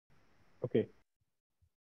Okay.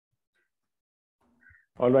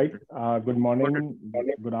 All right. Good morning,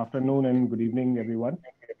 good afternoon, and good evening, everyone.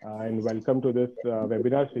 And welcome to this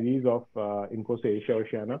webinar series of Incose Asia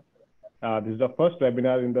Oceania. This is the first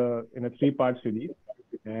webinar in a three-part series,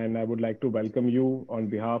 and I would like to welcome you on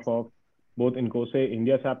behalf of both Incose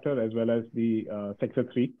India chapter as well as the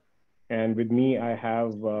Sector 3. And with me, I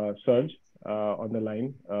have Serge on the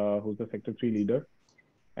line, who's the Sector 3 leader.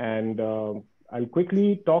 And I'll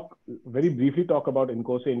quickly very briefly talk about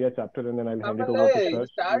Incose India chapter, and then I'll hand it over to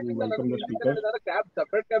Serge to welcome the speakers.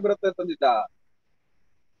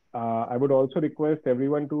 I would also request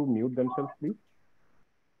everyone to mute themselves, please.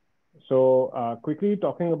 So quickly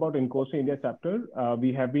talking about Incose India chapter,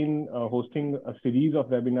 we have been hosting a series of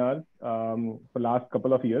webinars for last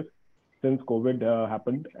couple of years since COVID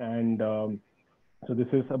happened. And so this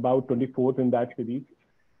is about 24th in that series.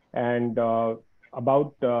 And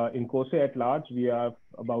about Incose at large, we have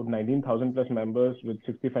about 19,000 plus members with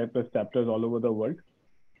 65 plus chapters all over the world.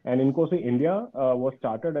 And Incose India was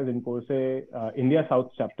started as Incose India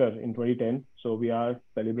South chapter in 2010. So we are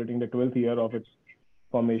celebrating the 12th year of its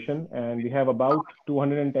formation, and we have about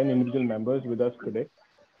 210 individual members with us today.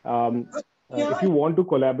 If you want to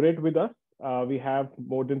collaborate with us, we have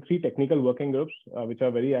more than 3 technical working groups, which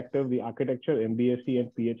are very active: the architecture, MBSE,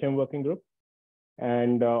 and PHM working group.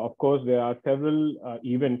 And of course, there are several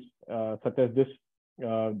events such as this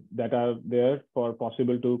that are there for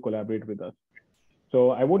possible to collaborate with us.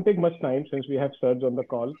 So I won't take much time since we have Serge on the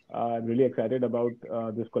call. I'm really excited about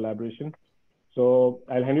this collaboration. So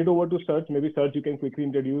I'll hand it over to Serge. Maybe Serge, you can quickly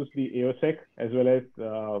introduce the AOSEC as well as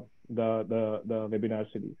the webinar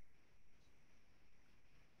series.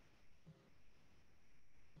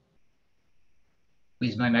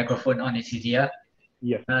 With my microphone on, it's easier.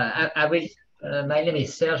 Yes. I will. My name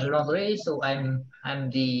is Serge Landry, so I'm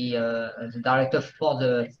the director for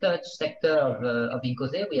the third sector of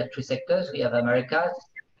Incose. We have 3 sectors. We have Americas,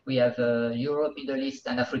 we have Europe, Middle East,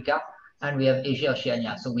 and Africa, and we have Asia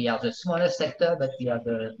Oceania. So we are the smallest sector, but we are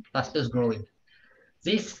the fastest growing.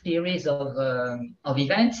 This series of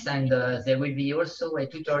events, and there will be also a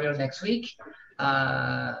tutorial next week,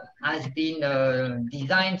 has been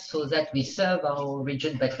designed so that we serve our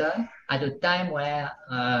region better at a time where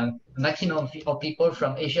maximum of people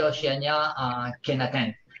from Asia Oceania can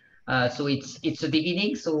attend. So it's a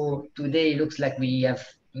beginning. So today it looks like we have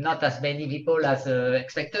not as many people as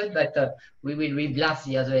expected, but we will reblast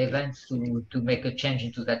the other events to make a change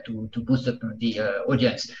into that to boost up the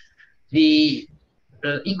audience. The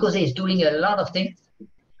Incose is doing a lot of things,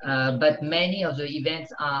 but many of the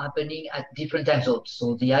events are happening at different time zones.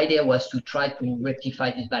 So the idea was to try to rectify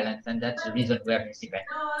this balance, and that's the reason we have this event.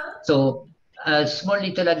 So a small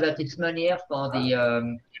little advertisement here for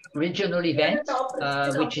the regional event,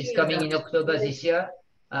 which is coming in October this year,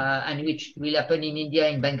 and which will happen in India,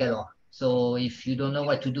 in Bangalore. So if you don't know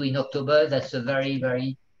what to do in October, that's a very,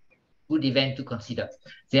 very good event to consider.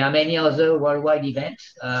 There are many other worldwide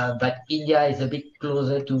events, but India is a bit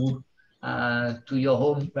closer to your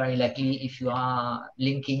home, very likely, if you are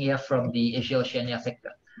linking here from the Asia Oceania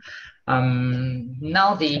sector.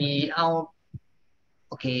 Now today's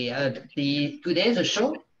the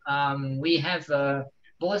show. We have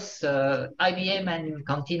both IBM and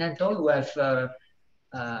Continental who have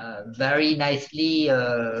very nicely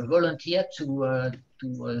volunteered to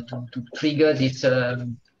trigger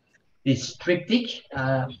this triptych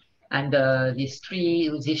and this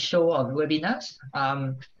show of webinars.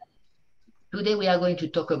 Today we are going to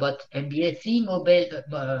talk about MBSE,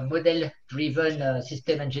 model-driven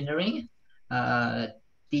system engineering,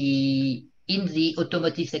 in the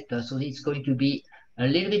automotive sector. So it's going to be a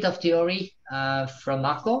little bit of theory from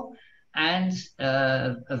Marco and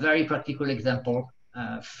a very practical example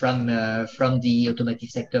from the automotive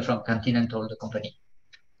sector, from Continental, the company.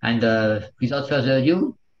 And without further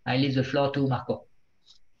ado, I leave the floor to Marco.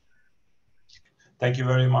 Thank you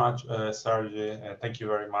very much, Serge. Thank you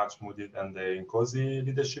very much, Mudit and the Incose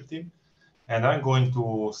leadership team. And I'm going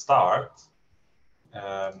to start.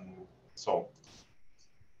 So,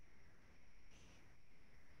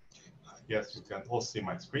 yes, you can all see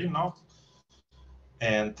my screen now.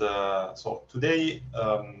 And so today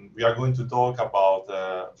we are going to talk about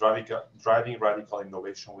driving radical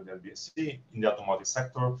innovation with MBSE in the automotive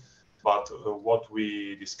sector. But what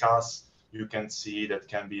we discuss, you can see that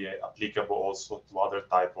can be applicable also to other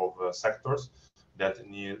type of sectors that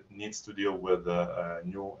needs to deal with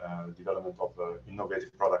new development of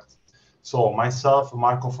innovative products. So myself,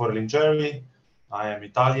 Marco Forlingieri, I am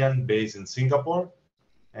Italian, based in Singapore,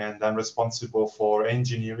 and I'm responsible for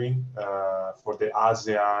engineering for the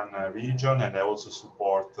ASEAN region, and I also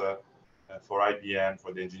support for IBM,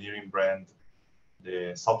 for the engineering brand,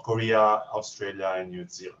 the South Korea, Australia, and New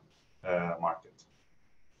Zealand market.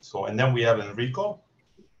 So, and then we have Enrico.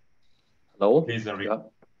 Hello. Please,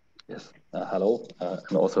 Enrico. Yeah. Yes. Hello.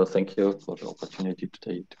 And also thank you for the opportunity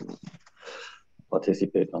today to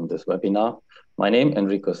participate on this webinar. My name is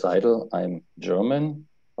Enrico Seidel. I'm German,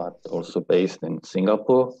 but also based in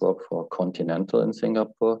Singapore, work for Continental in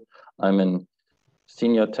Singapore. I'm a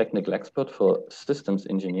senior technical expert for systems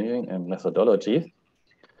engineering and methodology.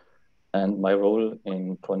 And my role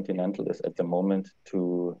in Continental is at the moment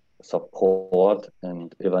to support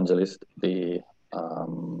and evangelize the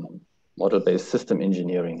model-based system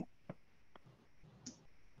engineering.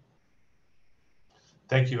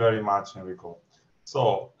 Thank you very much, Enrico.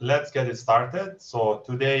 So let's get it started. So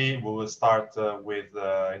today we will start with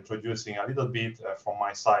introducing a little bit from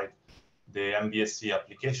my side the MBSE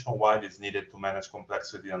application, why it is needed to manage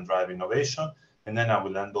complexity and drive innovation. And then I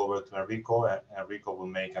will hand over to Enrico, and Enrico will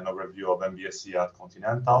make an overview of MBSE at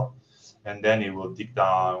Continental. And then he will dig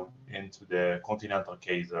down into the Continental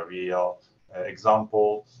case, a real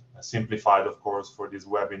example, simplified, of course, for this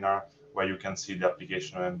webinar, where you can see the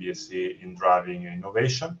application of MBSE in driving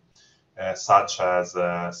innovation, such as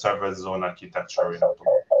server zone architecture in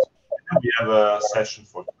automotive. And we have a session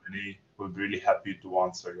for Q&A. We'll be really happy to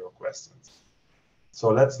answer your questions. So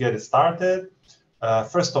let's get it started.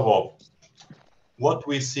 First of all, what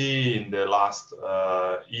we see in the last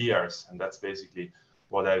years, and that's basically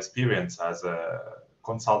what I experienced as a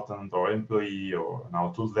consultant or employee or now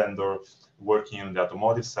tool vendor working in the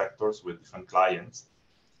automotive sectors with different clients,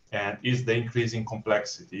 and is the increasing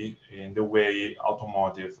complexity in the way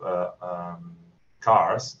automotive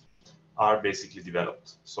cars are basically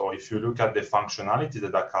developed. So if you look at the functionality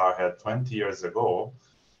that a car had 20 years ago,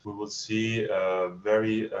 we will see a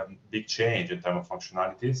very big change in terms of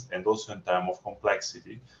functionalities and also in terms of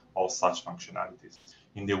complexity of such functionalities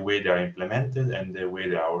in the way they are implemented and the way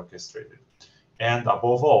they are orchestrated. And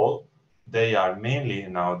above all, they are mainly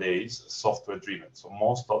nowadays software driven. So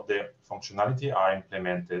most of the functionality are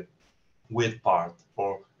implemented with part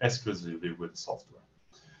or exclusively with software.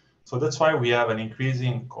 So that's why we have an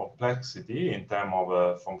increasing complexity in terms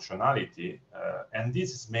of functionality. And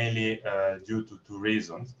this is mainly due to two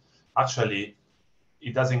reasons. Actually,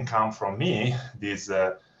 it doesn't come from me, this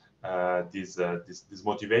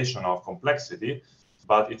motivation of complexity,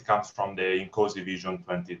 but it comes from the INCOSE Vision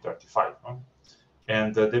 2035. No?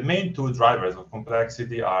 And the main two drivers of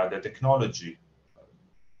complexity are the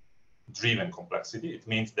technology-driven complexity. It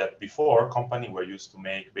means that before, companies were used to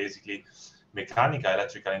make basically mechanical,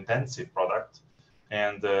 electrical intensive product,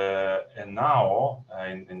 and now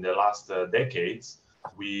in the last decades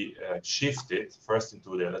we shifted first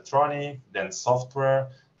into the electronic, then software,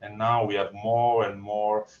 and now we have more and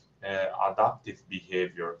more adaptive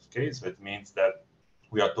behavior. Okay, so it means that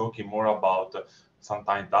we are talking more about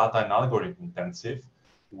sometimes data and algorithm intensive,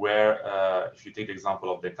 where if you take the example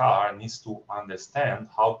of the car, it needs to understand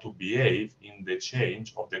how to behave in the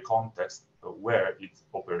change of the context where it's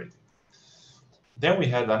operating. Then we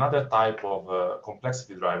had another type of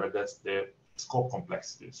complexity driver, that's the scope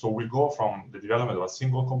complexity. So we go from the development of a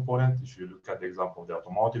single component, if you look at the example of the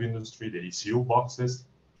automotive industry, the ECU boxes,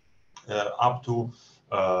 up to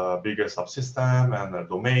bigger subsystem and a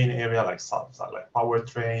domain area like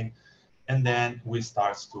powertrain. And then we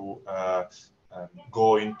start to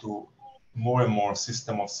go into more and more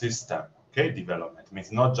system of system, okay, development. It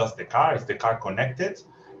means not just the car, it's the car connected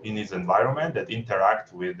in its environment that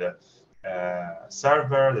interact with the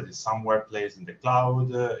server that is somewhere placed in the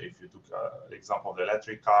cloud. If you took the example of the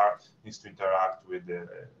electric car, it needs to interact with the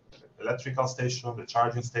electrical station, the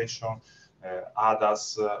charging station,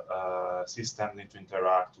 ADAS systems need to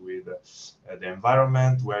interact with the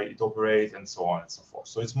environment where it operates, and so on and so forth.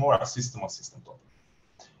 So it's more a system of system topic.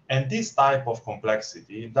 And this type of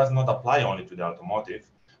complexity does not apply only to the automotive,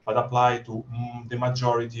 but apply to the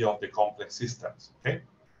majority of the complex systems. Okay,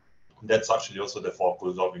 that's actually also the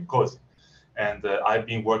focus of INCOSE. And I've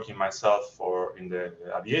been working myself in the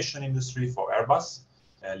aviation industry for Airbus,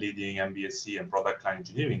 leading MBSE and product line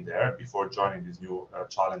engineering there before joining this new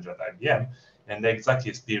challenge at IBM. And they exactly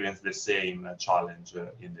experienced the same challenge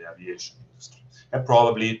in the aviation industry, and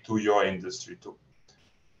probably to your industry too.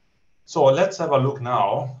 So let's have a look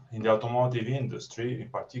now in the automotive industry in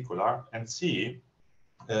particular and see,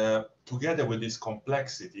 together with this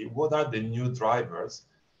complexity, what are the new drivers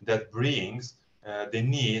that brings the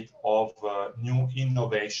need of new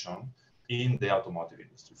innovation in the automotive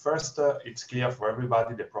industry. First, it's clear for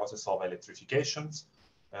everybody the process of electrifications.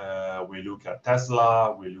 We look at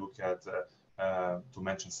Tesla, we look at, to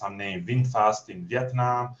mention some name, VinFast in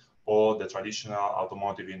Vietnam, all the traditional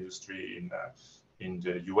automotive industry in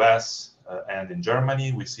the US and in Germany.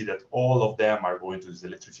 We see that all of them are going to this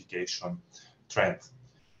electrification trend.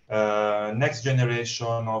 Next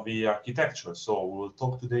generation of the architecture. So we will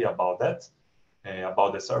talk today about that, about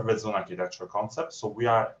the server zone architecture concept. So we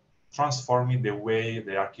are transforming the way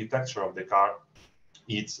the architecture of the car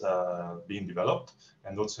is being developed.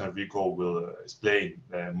 And also Enrico will explain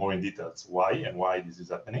more in details why this is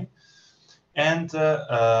happening. And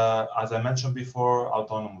as I mentioned before,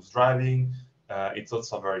 autonomous driving, it's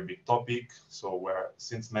also a very big topic. So where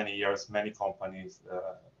since many years, many companies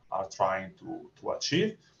are trying to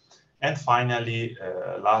achieve. And finally,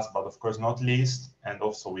 last but of course not least, and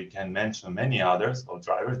also we can mention many others of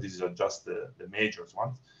drivers, these are just the major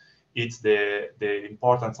ones, it's the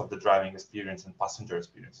importance of the driving experience and passenger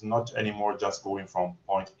experience, not anymore just going from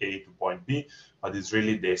point A to point B, but it's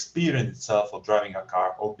really the experience itself of driving a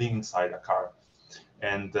car or being inside a car.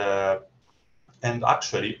 And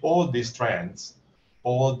actually all these trends,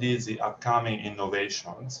 all these upcoming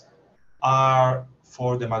innovations are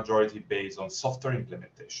for the majority based on software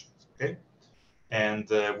implementations, okay? And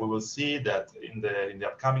we will see that in the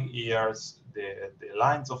upcoming years, the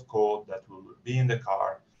lines of code that will be in the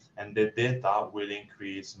car and the data will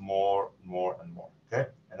increase more and more, okay?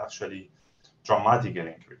 And actually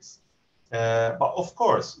dramatically increase. But of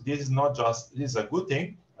course, this is not just, this is a good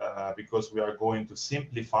thing because we are going to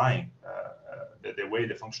simplifying the way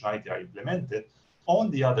the functionality are implemented.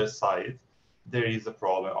 On the other side, there is a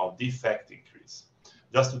problem of defect increase.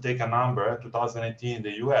 Just to take a number, 2018 in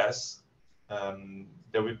the US,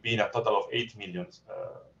 there will be a total of 8 million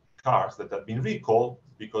cars that have been recalled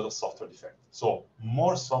because of software defects. So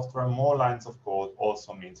more software, more lines of code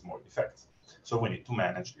also means more defects. So we need to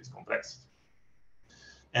manage this complexity.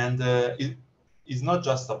 And it is not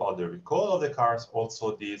just about the recall of the cars,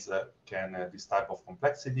 also this type of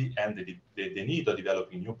complexity and the need of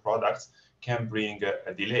developing new products can bring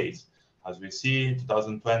delays. As we see in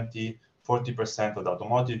 2020, 40% of the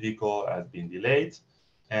automotive vehicle has been delayed,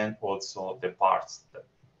 and also the parts that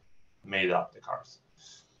made up the cars.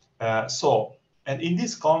 And in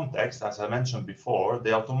this context, as I mentioned before,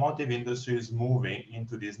 the automotive industry is moving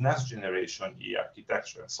into this next generation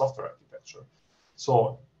e-architecture, software architecture.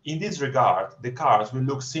 So in this regard, the cars will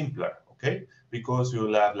look simpler, okay? Because you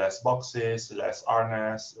will have less boxes, less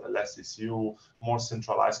harness, less ECU, more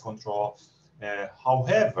centralized control.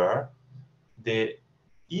 However, the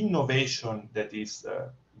innovation that is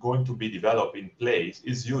going to be developed in place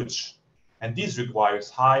is huge. And this requires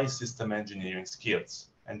high system engineering skills.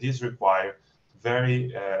 And this requires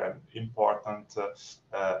very important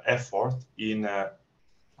effort in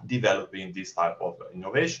developing this type of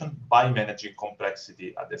innovation by managing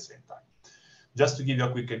complexity at the same time. Just to give you a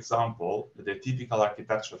quick example, the typical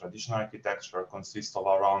architecture, traditional architecture, consists of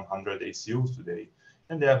around 100 ECUs today,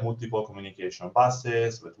 and they have multiple communication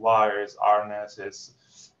buses with wires, harnesses,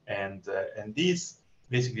 and this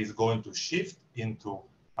basically is going to shift into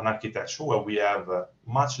an architecture where we have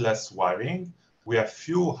much less wiring, we have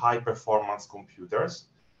few high-performance computers,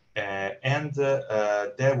 and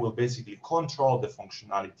they will basically control the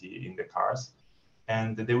functionality in the cars.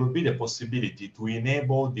 And there will be the possibility to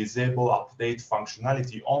enable, disable, update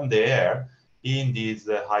functionality on the air in these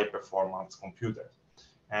high-performance computers.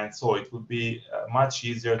 And so it will be much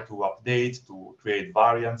easier to update, to create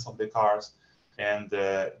variants of the cars, and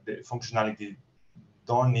the functionality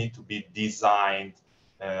don't need to be designed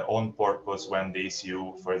on purpose when the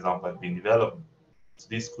ECU, for example, has been developed.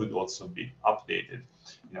 This could also be updated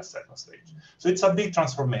in a second stage. So it's a big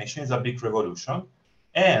transformation, it's a big revolution,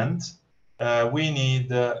 and we need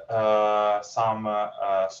some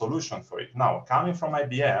solution for it. Now, coming from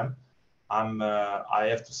IBM, I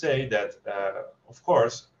have to say that, of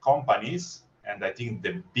course, companies, and I think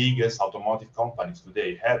the biggest automotive companies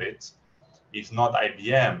today have it. If not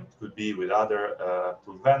IBM, it could be with other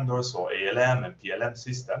tool vendors or ALM and PLM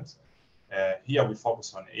systems. Here we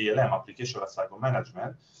focus on ALM, application lifecycle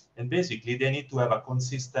management, and basically they need to have a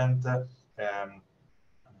consistent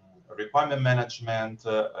requirement management,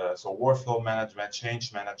 so workflow management,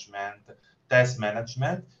 change management, test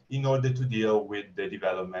management, in order to deal with the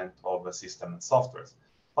development of a system and software.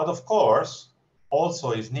 But of course,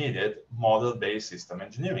 also is needed model-based system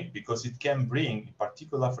engineering, because it can bring, in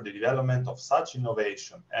particular for the development of such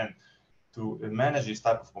innovation and to manage this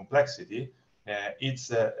type of complexity,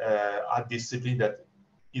 it's a discipline that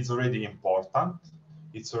is already important.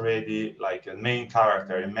 It's already like a main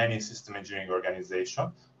character in many system engineering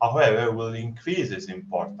organizations. However, will increase its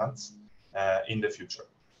importance in the future.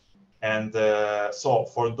 And so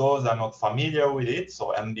for those that are not familiar with it,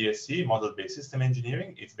 so MBSE, model-based system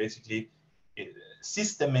engineering, it's basically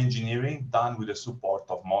system engineering done with the support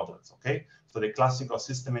of models, okay? So the classical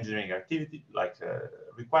system engineering activity, like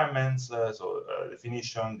requirements,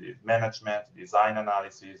 definition, the management, design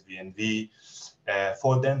analysis, V&V,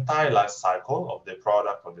 for the entire life cycle of the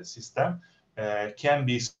product or the system, can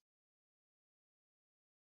be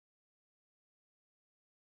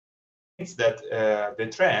that the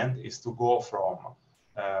trend is to go from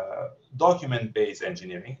document-based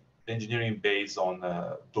engineering based on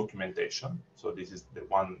documentation. So this is the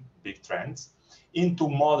one big trend, into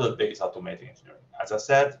model-based automated engineering. As I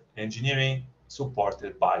said, engineering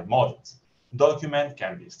supported by models. Document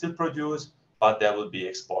can be still produced, but they will be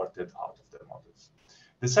exported out of the models.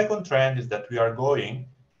 The second trend is that we are going,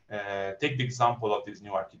 take the example of this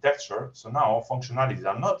new architecture. So now functionalities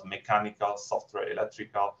are not mechanical, software,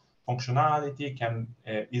 electrical. Functionality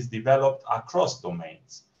is developed across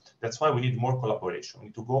domains. That's why we need more collaboration. We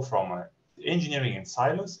need to go from engineering in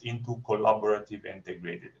silos into collaborative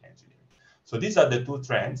integrated engineering. So these are the two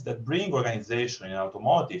trends that bring organization in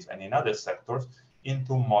automotive and in other sectors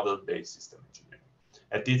into model-based system engineering.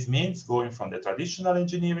 And this means going from the traditional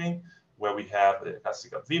engineering, where we have the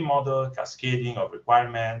classical V model, cascading of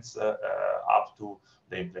requirements up to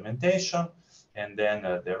the implementation, and then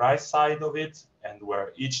the right side of it, and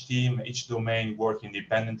where each team, each domain work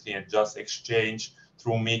independently and just exchange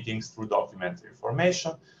through meetings, through documentary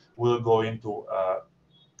information. We'll go into,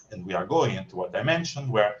 and we are going into a dimension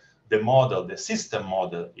where the model, the system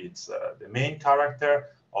model, it's the main character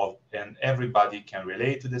of, and everybody can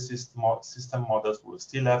relate to the system models. We'll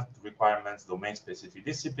still have requirements, domain-specific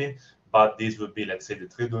discipline, but this will be, let's say, the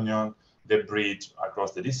trade union, the bridge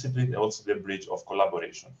across the discipline, also the bridge of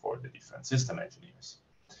collaboration for the different system engineers.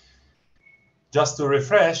 Just to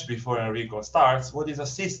refresh before Enrico starts, what is a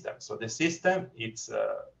system? So the system, it's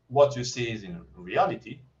what you see is in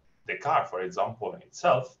reality, the car, for example, in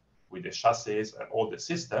itself, with the chassis and all the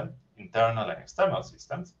system, internal and external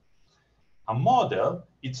systems. A model,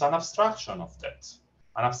 it's an abstraction of that,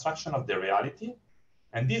 an abstraction of the reality.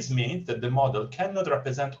 And this means that the model cannot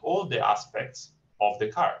represent all the aspects of the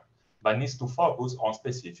car, but needs to focus on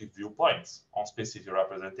specific viewpoints, on specific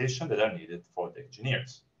representation that are needed for the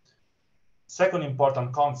engineers. Second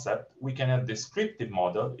important concept, we can have descriptive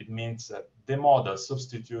model. It means that the model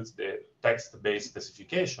substitutes the text-based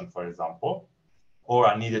specification, for example, or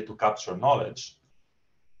are needed to capture knowledge.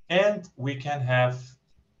 And we can have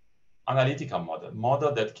analytical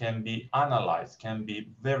model that can be analyzed, can be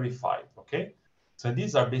verified, okay? So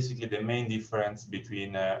these are basically the main difference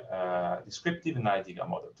between descriptive and analytical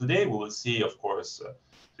model. Today, we will see, of course,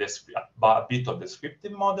 a bit of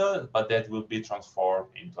descriptive model, but that will be transformed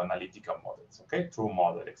into analytical models, okay, through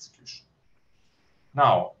model execution.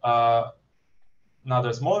 Now,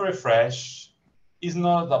 another small refresh is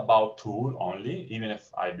not about tool only, even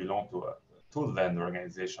if I belong to a tool vendor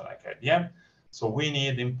organization like IBM. So we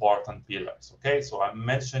need important pillars, okay? So I'm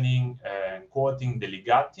mentioning and quoting the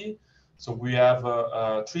Ligati. So we have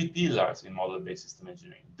 3 pillars in model-based system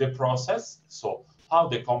engineering. The process, so how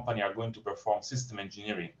the company are going to perform system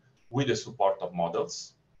engineering with the support of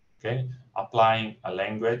models, okay? Applying a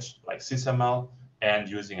language like SysML and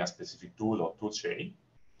using a specific tool or tool chain.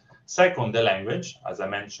 Second, the language, as I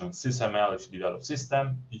mentioned, SysML if you develop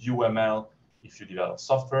system, UML if you develop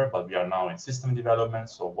software, but we are now in system development,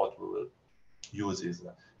 so what we will use is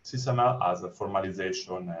SysML as a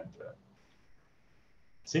formalization and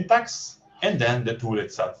syntax, and then the tool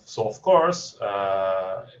itself. So of course,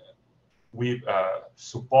 we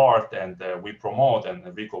support and we promote, and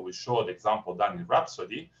Enrico will show the example done in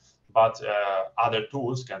Rhapsody, but other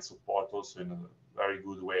tools can support also in a very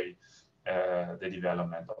good way the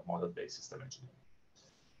development of model-based system engineering.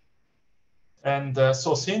 And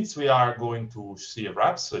so since we are going to see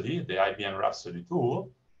Rhapsody, the IBM Rhapsody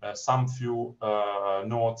tool, some few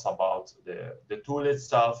notes about the tool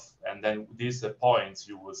itself, and then these points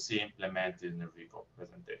you will see implemented in the Enrico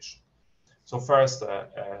presentation. So first,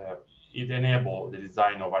 it enables the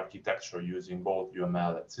design of architecture using both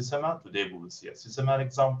UML and SysML. Today we will see a SysML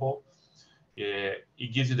example.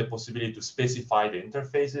 It gives you the possibility to specify the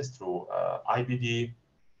interfaces through IBD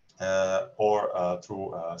or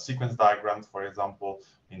through sequence diagrams, for example,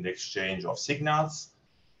 in the exchange of signals.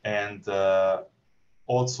 And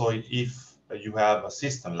also, if you have a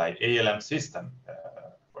system like ALM system,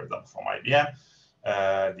 for example, from IBM,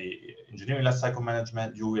 the engineering lifecycle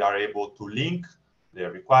management, you are able to link the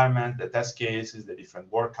requirement, the test cases, the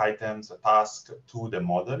different work items, the task to the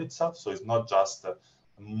model itself. So it's not just a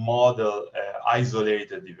model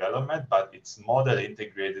isolated development, but it's model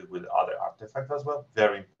integrated with other artifacts as well.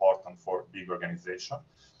 Very important for big organization.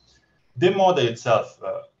 The model itself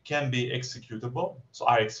can be executable, so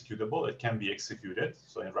are executable, it can be executed.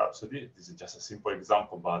 So in Rhapsody, this is just a simple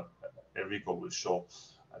example, but Enrico will show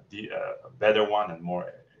the better one and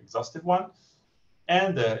more exhaustive one.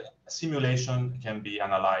 And the simulation can be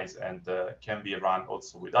analyzed and can be run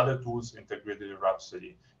also with other tools integrated in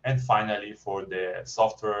Rhapsody. And finally, for the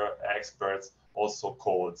software experts, also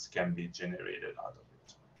codes can be generated out of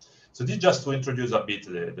it. So this just to introduce a bit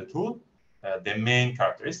the tool, the main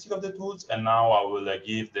characteristic of the tools. And now I will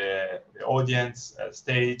give the audience a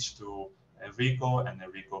stage to Enrico, and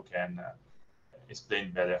Enrico can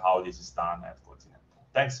explain better how this is done at Continental.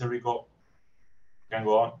 Thanks, Enrico. You can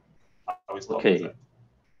go on. I will stop. Okay.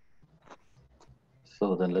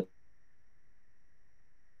 So then let's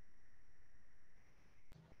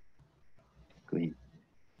screen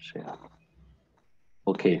share.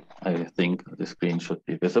 Okay, I think the screen should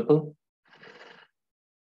be visible.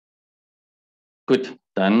 Good,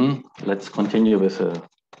 then let's continue with the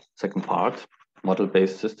second part,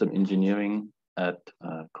 model-based system engineering at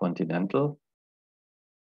Continental.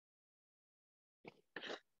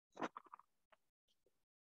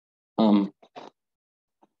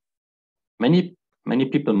 Many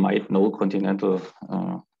people might know Continental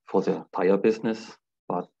for their tire business,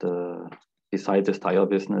 but besides this tire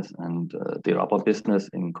business and the rubber business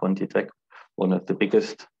in ContiTech, one of the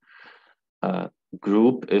biggest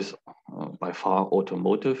group is by far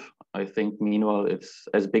automotive. I think meanwhile it's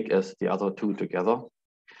as big as the other two together.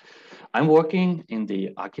 I'm working in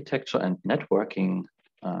the architecture and networking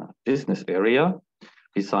business area,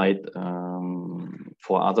 beside 4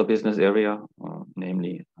 other business area,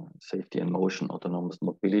 namely safety and motion, autonomous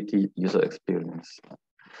mobility, user experience,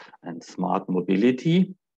 and smart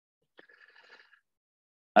mobility.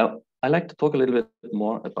 I like to talk a little bit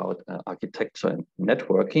more about architecture and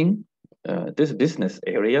networking. This business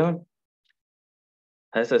area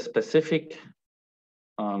has a specific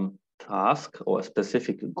task or a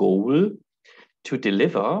specific goal to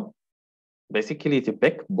deliver basically the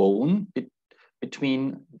backbone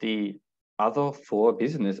between the other 4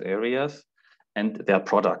 business areas and their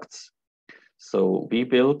products. So we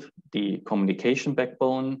build the communication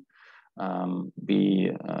backbone,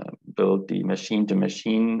 we build the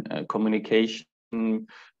machine-to-machine communication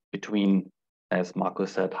between, as Marco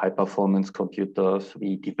said, high-performance computers.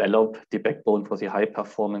 We develop the backbone for the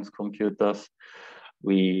high-performance computers.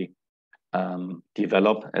 We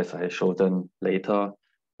develop, as I show them later,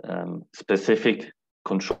 specific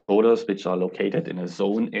controllers which are located in a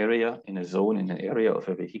zone area, in an area of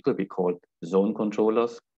a vehicle we call zone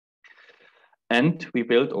controllers. And we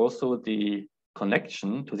build also the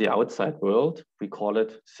connection to the outside world. We call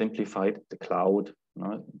it simplified the cloud,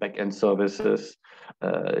 back-end services,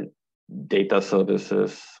 data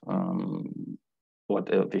services, what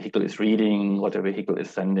a vehicle is reading, what a vehicle is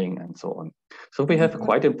sending, and so on. So we have a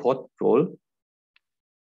quite important role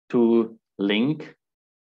to link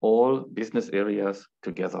all business areas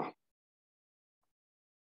together.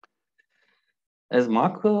 As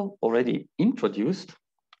Marco already introduced,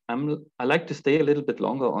 I like to stay a little bit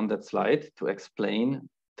longer on that slide to explain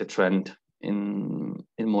the trend in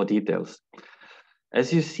more details.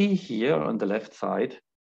 As you see here on the left side,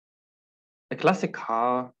 a classic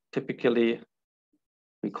car typically,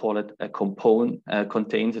 we call it a component,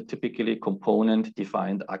 contains a typically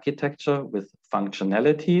component-defined architecture with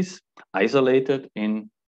functionalities isolated in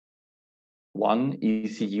one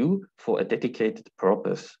ECU for a dedicated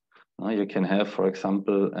purpose. You can have, for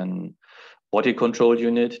example, an body control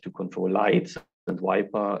unit to control lights and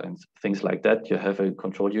wiper and things like that. You have a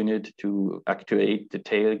control unit to actuate the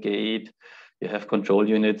tailgate. You have control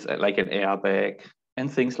units like an airbag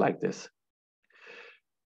and things like this.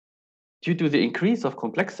 Due to the increase of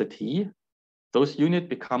complexity, those units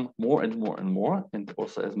become more and more and more. And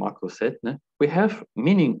also, as Marco said, we have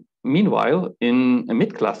meanwhile, in a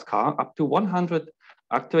mid-class car, up to 100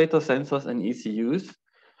 actuator sensors and ECUs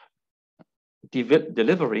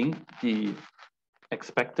delivering the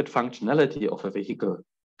expected functionality of a vehicle,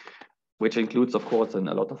 which includes, of course, a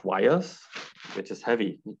lot of wires, which is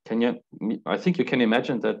heavy. I think you can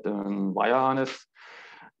imagine that wire harness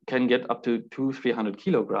can get up to 200-300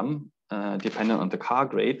 kilograms, depending on the car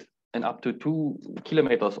grade, and up to 2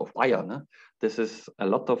 kilometers of wire. This is a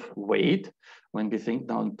lot of weight when we think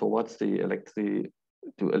down towards the electric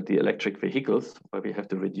vehicles, where we have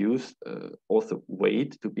to reduce also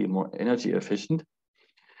weight to be more energy efficient.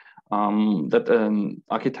 That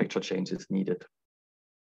architecture change is needed.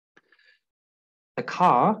 A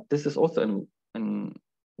car, this is also a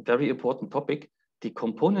very important topic. The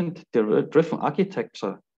component-driven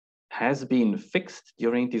architecture has been fixed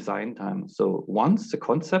during design time. So once the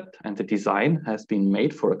concept and the design has been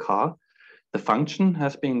made for a car, the function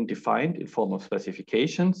has been defined in form of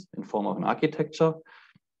specifications, in form of an architecture.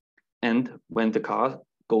 And when the car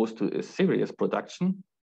goes to a serious production,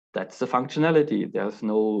 that's the functionality. There's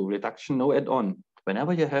no reduction, no add-on.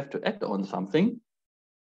 Whenever you have to add on something,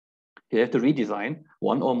 you have to redesign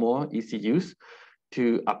one or more ECUs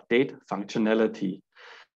to update functionality.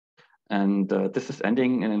 And this is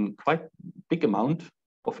ending in a quite big amount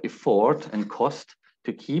of effort and cost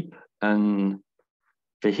to keep a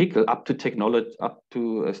vehicle up to technology, up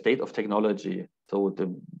to a state of technology. So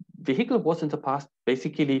the vehicle was in the past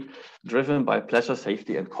basically driven by pleasure,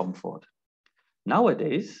 safety, and comfort.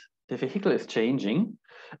 Nowadays, the vehicle is changing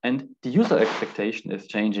and the user expectation is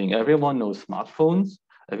changing. Everyone knows smartphones.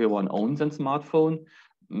 Everyone owns a smartphone.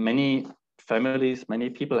 Many families, many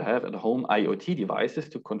people have at home IoT devices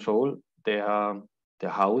to control their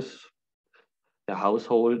house, their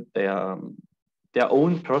household, their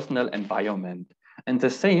own personal environment. And the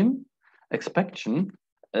same expectation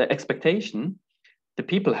the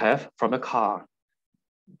people have from a car.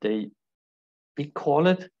 We call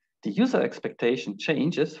it the user expectation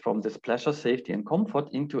changes from this pleasure, safety, and comfort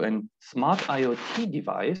into a smart IoT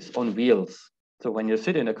device on wheels. So when you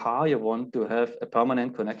sit in a car, you want to have a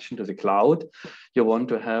permanent connection to the cloud. You want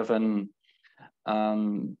to have a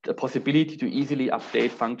possibility to easily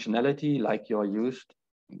update functionality like you're used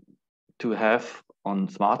to have on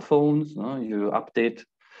smartphones. You update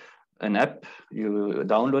an app, you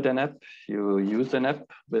download an app, you use an app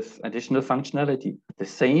with additional functionality. The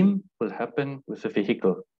same will happen with a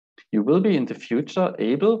vehicle. You will be in the future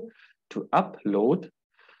able to upload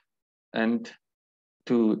and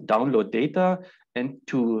to download data and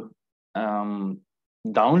to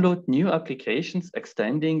download new applications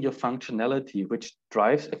extending your functionality, which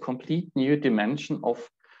drives a complete new dimension of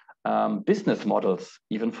business models,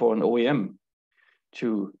 even for an OEM,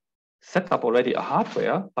 to set up already a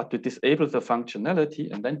hardware, but to disable the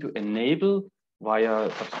functionality and then to enable via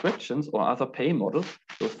subscriptions or other pay models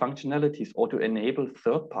those functionalities, or to enable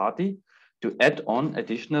third party to add on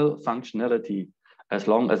additional functionality, as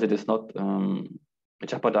long as it is not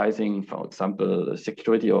jeopardizing, for example,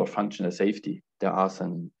 security or functional safety. There are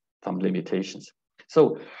some limitations.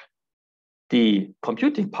 So the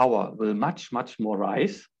computing power will much more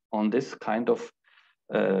rise on this kind of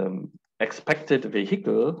expected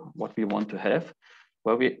vehicle, what we want to have,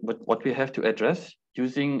 what we have to address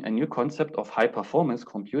using a new concept of high performance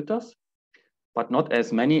computers, but not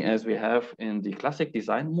as many as we have in the classic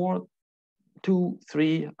design, more 2,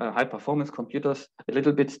 3 high performance computers, a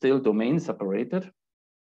little bit still domain separated,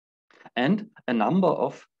 and a number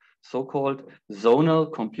of so-called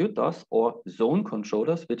zonal computers or zone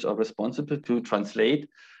controllers, which are responsible to translate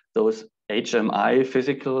those HMI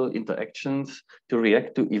physical interactions to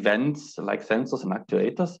react to events like sensors and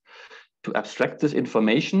actuators, to abstract this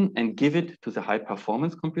information and give it to the high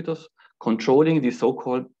performance computers, controlling the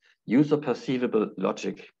so-called user perceivable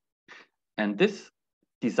logic. And this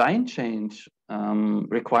design change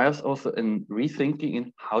requires also a rethinking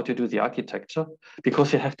in how to do the architecture,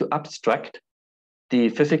 because you have to abstract the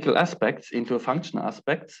physical aspects into functional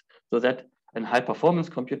aspects, so that a high performance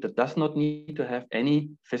computer does not need to have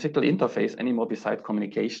any physical interface anymore beside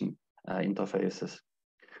communication interfaces.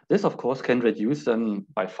 This, of course, can reduce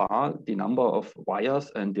by far the number of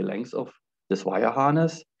wires and the length of this wire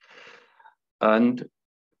harness. And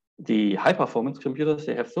the high performance computers,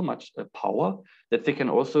 they have so much power that they can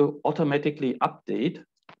also automatically update.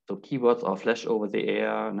 So keywords are flash over the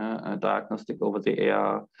air, diagnostic over the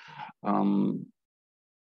air,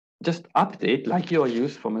 just update like you are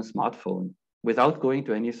used from a smartphone without going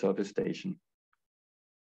to any service station.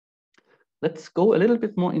 Let's go a little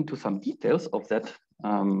bit more into some details of that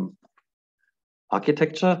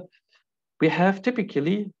architecture. We have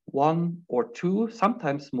typically 1 or 2,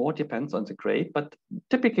 sometimes more, depends on the grade, but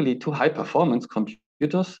typically 2 high performance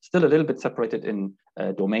computers, still a little bit separated in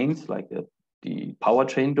domains like the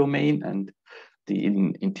powertrain domain and the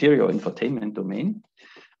interior infotainment domain.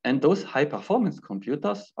 And those high performance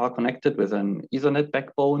computers are connected with an Ethernet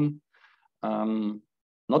backbone,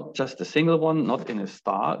 not just a single one, not in a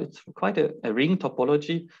star. It's quite a ring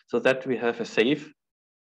topology, so that we have a safe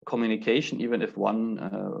communication, even if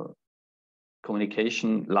one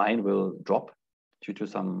communication line will drop due to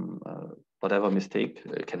some whatever mistake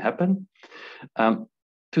can happen.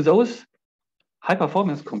 To those high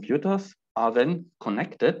performance computers are then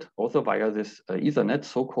connected also via this Ethernet,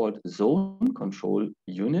 so-called zone control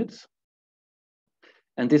units.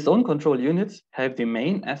 And these zone control units have the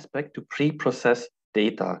main aspect to pre-process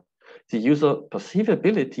data. The user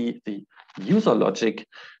perceivability, the user logic,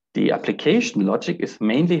 the application logic is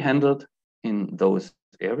mainly handled in those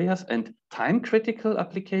areas, and time-critical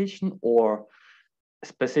application or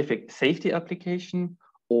specific safety application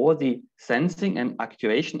or the sensing and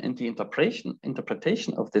actuation and the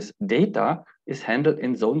interpretation of this data is handled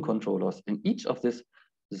in zone controllers. And each of this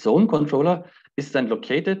zone controller is then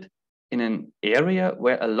located in an area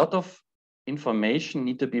where a lot of information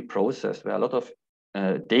need to be processed, where a lot of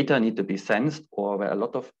data need to be sensed, or where a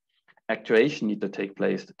lot of actuation need to take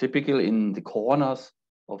place, typically in the corners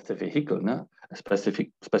of the vehicle, no?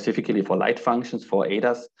 Specifically for light functions, for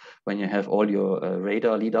ADAS, when you have all your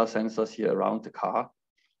radar, LiDAR sensors here around the car.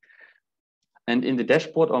 And in the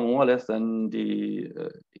dashboard are more or less than the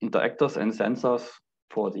interactors and sensors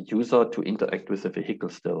for the user to interact with the vehicle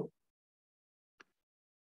still.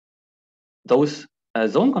 Those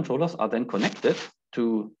zone controllers are then connected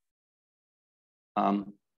to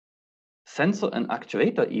sensor and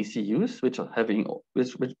actuator ECUs, which are having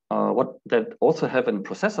that also have a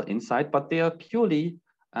processor inside, but they are purely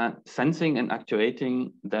sensing and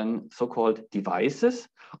actuating then so-called devices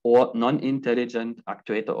or non-intelligent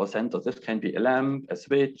actuator or sensors. This can be a lamp, a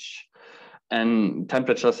switch, and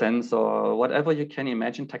temperature sensor, whatever you can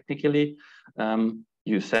imagine technically.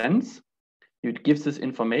 You sense, you give this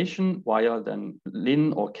information via then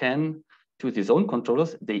LIN or CAN to the zone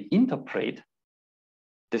controllers. They interpret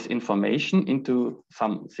this information into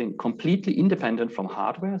something completely independent from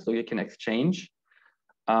hardware, so you can exchange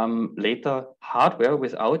later hardware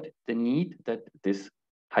without the need that this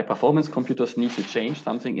high-performance computers need to change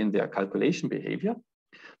something in their calculation behavior,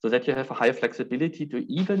 so that you have a high flexibility to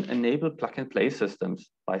even enable plug-and-play systems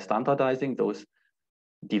by standardizing those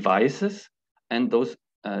devices and those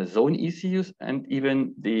zone ECUs and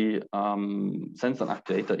even the sensor and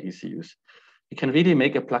actuator ECUs. You can really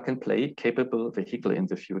make a plug-and-play capable vehicle in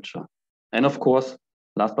the future. And of course,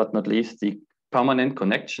 last but not least, the permanent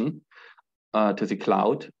connection to the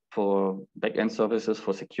cloud for back-end services,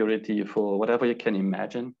 for security, for whatever you can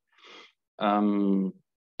imagine,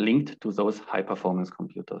 linked to those high-performance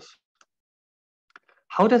computers.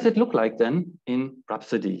 How does it look like then in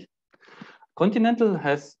Rhapsody? Continental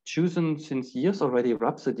has chosen since years already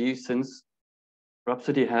Rhapsody, since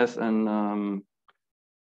Rhapsody has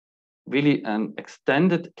really an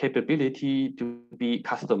extended capability to be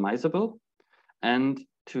customizable and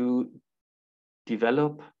to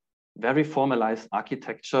develop very formalized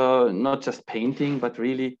architecture, not just painting, but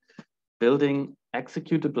really building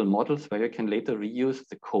executable models where you can later reuse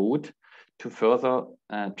the code to further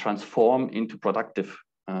transform into productive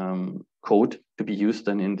code to be used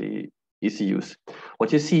then in the ECUs.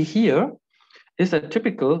 What you see here is a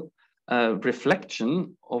typical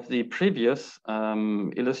reflection of the previous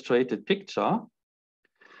illustrated picture,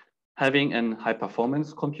 having a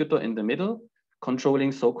high-performance computer in the middle,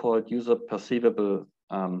 controlling so-called user-perceivable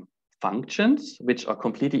functions, which are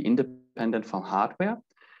completely independent from hardware,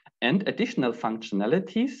 and additional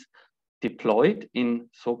functionalities deployed in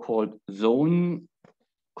so-called zone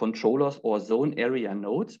controllers or zone area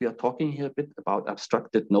nodes. We are talking here a bit about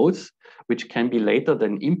abstracted nodes, which can be later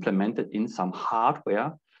then implemented in some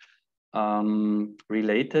hardware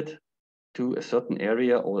related to a certain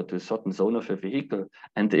area or to a certain zone of a vehicle.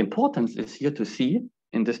 And the importance is here to see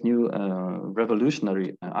in this new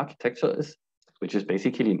revolutionary architecture is, which is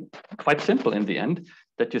basically quite simple in the end,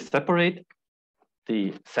 that you separate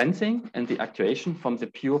the sensing and the actuation from the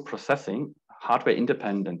pure processing, hardware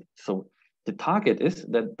independent. So the target is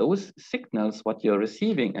that those signals, what you're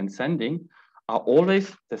receiving and sending, are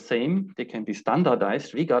always the same. They can be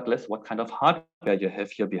standardized regardless what kind of hardware you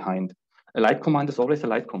have here behind. A light command is always a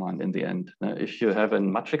light command in the end. If you have a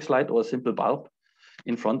matrix light or a simple bulb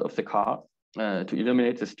in front of the car to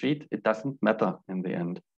illuminate the street, it doesn't matter in the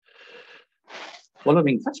end.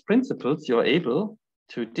 Following such principles, you're able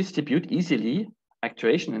to distribute easily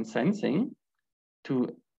actuation and sensing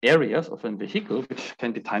to areas of a vehicle which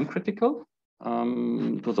can be time critical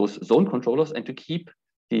to those zone controllers and to keep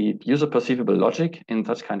the user perceivable logic in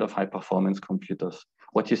such kind of high performance computers.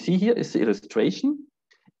 What you see here is the illustration,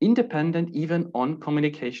 independent even on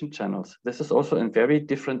communication channels. This is also a very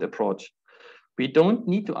different approach. We don't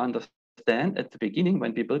need to understand at the beginning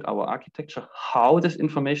when we build our architecture how this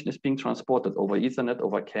information is being transported over Ethernet,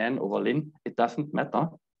 over CAN, over LIN. It doesn't matter.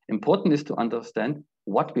 Important is to understand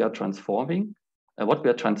what we are transforming, what we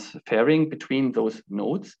are transferring between those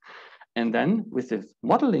nodes. And then with this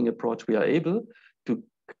modeling approach, we are able to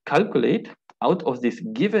calculate out of this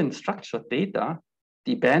given structured data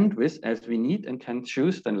the bandwidth as we need and can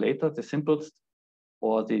choose then later the simplest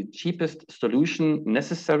or the cheapest solution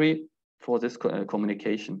necessary for this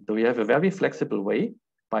communication. So we have a very flexible way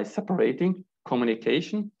by separating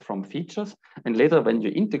communication from features, and later when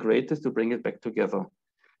you integrate this to bring it back together.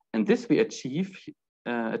 And this we achieve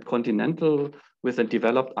at Continental with a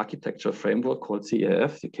developed architecture framework called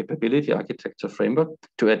CAF, the Capability Architecture Framework,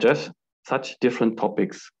 to address such different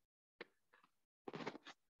topics.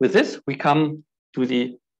 With this, we come to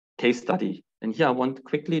the case study. And here I want to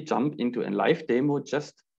quickly jump into a live demo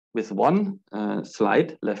just with one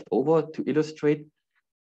slide left over to illustrate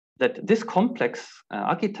that this complex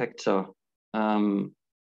architecture and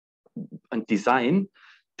design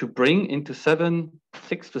to bring into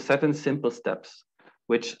 6 to 7 simple steps,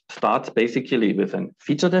 which starts basically with a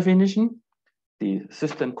feature definition, the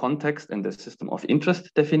system context and the system of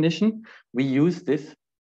interest definition. We use this,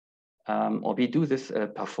 we do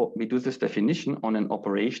this definition on an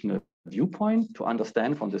operational viewpoint to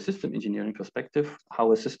understand from the system engineering perspective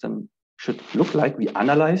how a system should look like. We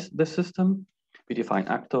analyze the system, we define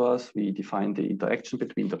actors, we define the interaction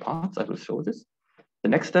between the parts. I will show this. The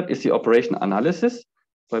next step is the operational analysis,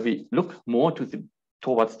 where we look more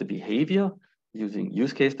towards the behavior using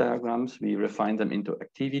use case diagrams. We refine them into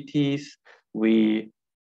activities. We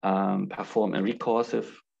perform a recursive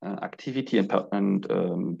activity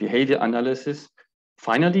and behavior analysis.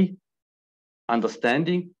 Finally,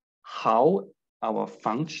 understanding how our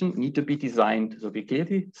function need to be designed. So we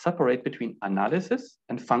clearly separate between analysis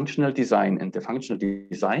and functional design. And the functional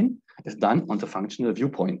design is done on the functional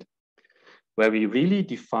viewpoint, where we really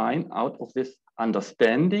define out of this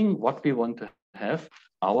understanding what we want to have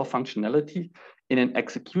our functionality in an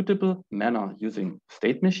executable manner using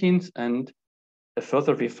state machines and a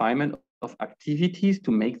further refinement of activities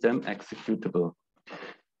to make them executable.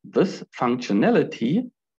 This functionality,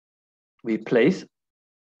 we place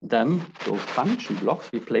them, those function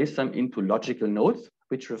blocks, we place them into logical nodes,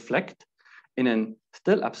 which reflect in a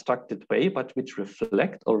still abstracted way, but which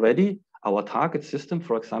reflect already our target system.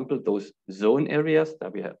 For example, those zone areas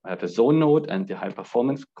that we have a zone node and the high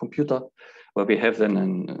performance computer, where we have then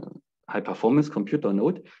a high performance computer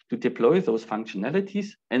node to deploy those functionalities,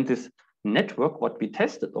 and this network, what we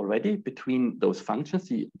tested already between those functions,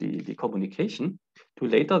 the communication, to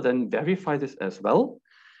later then verify this as well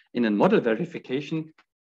in a model verification,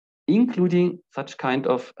 including such kind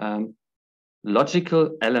of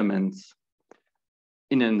logical elements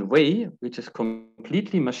in a way which is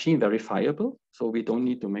completely machine verifiable. So we don't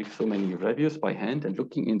need to make so many reviews by hand and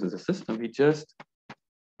looking into the system. We just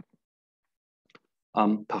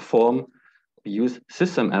we use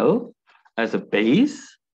SysML as a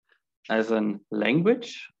base, as a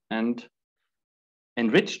language, and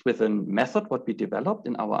enriched with a method what we developed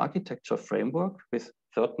in our architecture framework with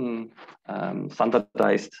certain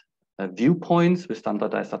standardized viewpoints, with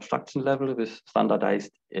standardized abstraction level, with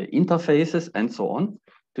standardized interfaces, and so on,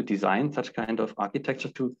 to design such kind of architecture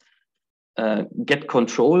to get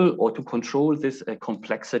control or to control this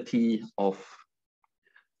complexity of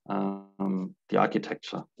the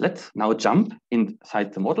architecture. Let's now jump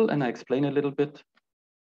inside the model and I explain a little bit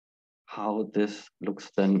how this looks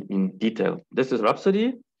then in detail. This is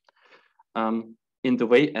Rhapsody. In the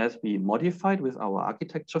way as we modified with our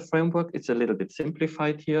architecture framework, it's a little bit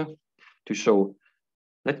simplified here to show.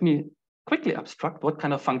 Let me quickly abstract what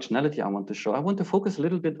kind of functionality I want to show. I want to focus a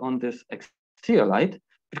little bit on this exterior light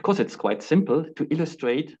because it's quite simple to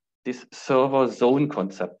illustrate this server zone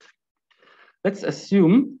concept. Let's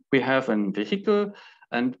assume we have a vehicle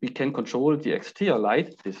and we can control the exterior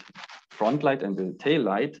light, this front light and the tail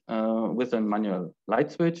light with a manual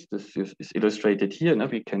light switch. This is illustrated here. Now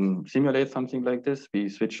we can simulate something like this. We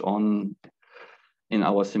switch on in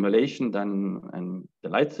our simulation then the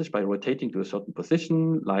light switch by rotating to a certain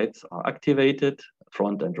position. Lights are activated,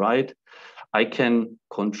 front and right. I can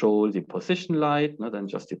control the position light, not then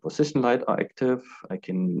just the position light are active. I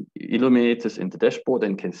can illuminate this in the dashboard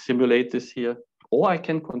and can simulate this here. Or I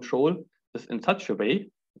can control this in such a way,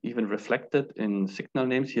 even reflected in signal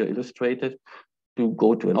names here illustrated, to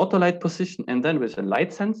go to an auto light position. And then with a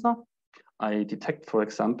light sensor, I detect, for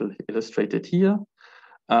example, illustrated here,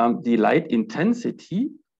 the light intensity.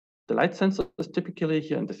 The light sensor is typically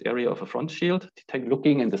here in this area of a front shield,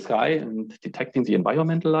 looking in the sky and detecting the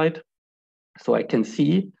environmental light. So I can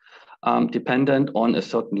see, dependent on a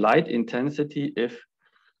certain light intensity, if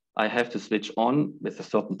I have to switch on with a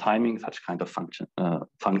certain timing, such kind of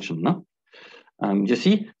function. No? You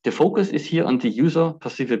see, the focus is here on the user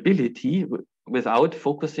perceivability without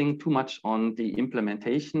focusing too much on the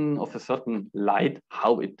implementation of a certain light,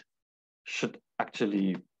 how it should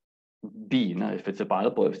actually be. No? If it's a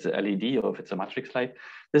bulb or if it's an LED or if it's a matrix light.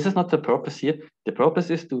 This is not the purpose here. The purpose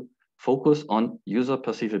is to focus on user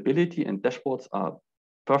perceivability, and dashboards are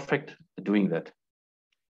perfect at doing that.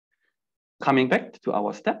 Coming back to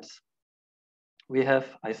our steps,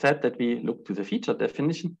 I said that we look to the feature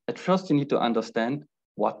definition. At first, you need to understand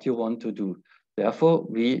what you want to do. Therefore,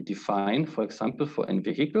 we define, for example, for a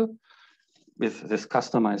vehicle with this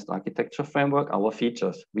customized architecture framework, our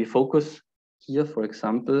features. We focus here, for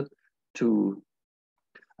example, to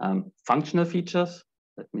functional features.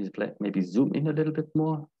 Let me maybe zoom in a little bit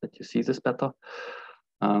more that you see this better.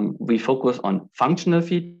 We focus on functional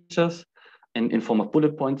features, and in form of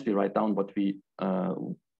bullet points, we write down what we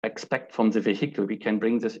expect from the vehicle. We can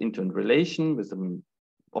bring this into a relation with an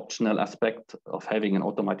optional aspect of having an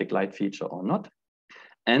automatic light feature or not.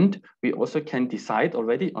 And we also can decide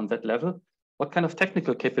already on that level what kind of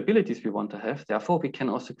technical capabilities we want to have. Therefore, we can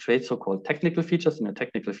also create so-called technical features in a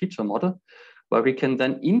technical feature model, where we can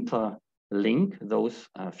then interlink those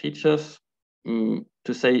features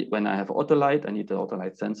to say, when I have auto light, I need the auto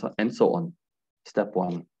light sensor, and so on. Step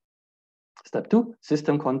one. Step two,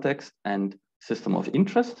 system context and system of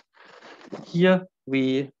interest. Here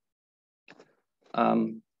we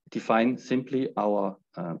define simply our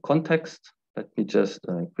context. Let me just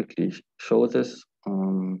quickly show this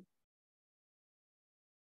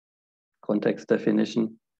context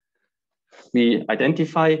definition. We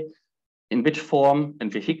identify in which form a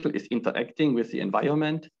vehicle is interacting with the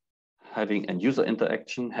environment, having a user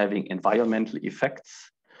interaction, having environmental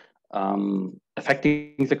effects,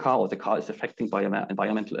 affecting the car, or the car is affecting by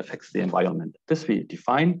environmental effects the environment. This we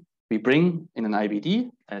define. We bring in an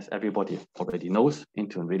IBD, as everybody already knows,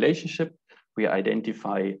 into a relationship. We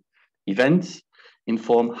identify events,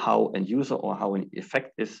 inform how a user or how an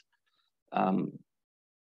effect is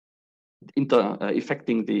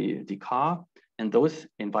affecting the car. And those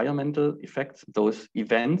environmental effects, those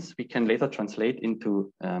events, we can later translate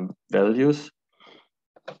into values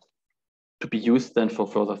to be used then for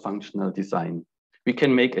further functional design. We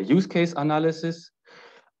can make a use case analysis.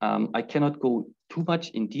 I cannot go too much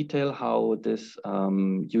in detail how this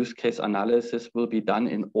use case analysis will be done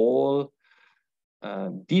in all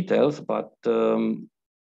details, but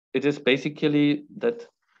it is basically that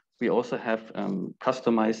we also have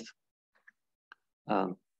customized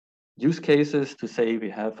use cases to say we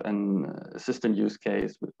have a system use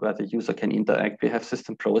case where the user can interact. We have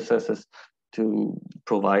system processes to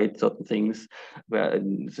provide certain things where a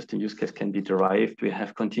system use case can be derived. We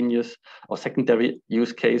have continuous or secondary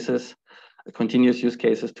use cases, continuous use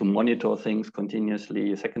cases to monitor things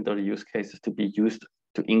continuously, secondary use cases to be used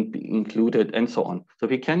to be included, and so on. So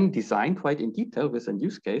we can design quite in detail with a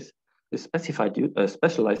use case, with specified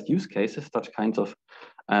specialized use cases, such kinds of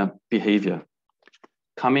behavior.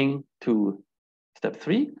 Coming to step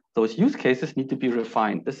 3, those use cases need to be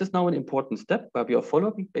refined. This is now an important step where we are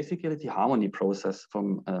following basically the harmony process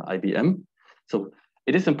from IBM. So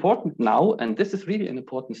it is important now, and this is really an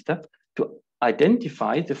important step, to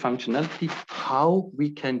identify the functionality, how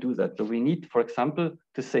we can do that. So we need, for example,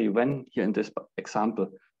 to say when, here in this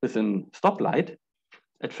example, with a stoplight,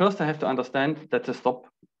 at first I have to understand that the stop,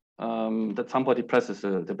 that somebody presses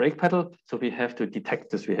the brake pedal. So we have to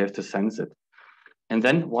detect this, we have to sense it. And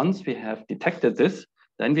then once we have detected this,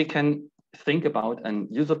 then we can think about an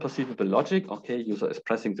user perceivable logic. Okay, user is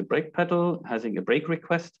pressing the brake pedal, having a brake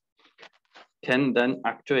request, can then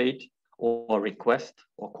actuate or request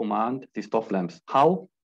or command the stop lamps. How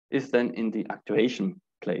is then in the actuation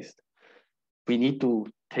placed? We need to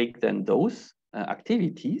take then those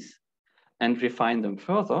activities and refine them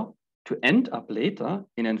further to end up later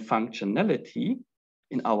in a functionality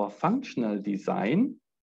in our functional design,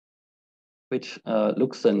 which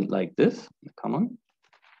looks then like this. Come on.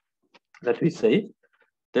 Let me say,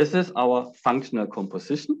 this is our functional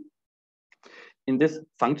composition. In this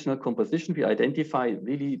functional composition, we identify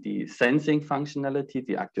really the sensing functionality,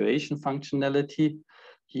 the actuation functionality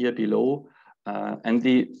here below, and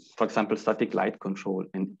the, for example, static light control.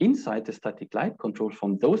 And inside the static light control,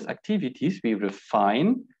 from those activities, we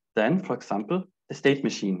refine then, for example, the state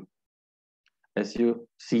machine, as you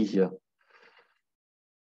see here,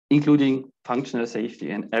 including functional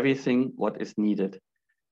safety and everything what is needed.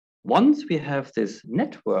 Once we have this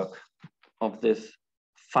network of these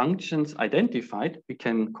functions identified, we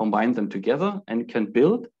can combine them together and can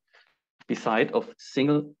build, beside of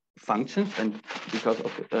single functions, and because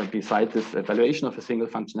of beside this evaluation of a single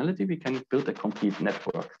functionality, we can build a complete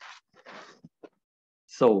network.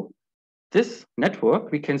 So this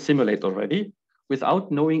network we can simulate already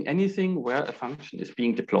without knowing anything where a function is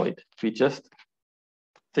being deployed. We just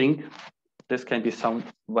think this can be found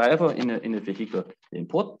wherever in a vehicle. The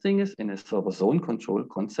important thing is in a server zone control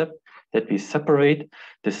concept that we separate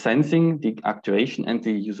the sensing, the actuation, and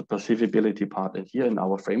the user perceivability part. And here in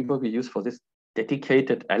our framework, we use for this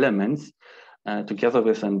dedicated elements together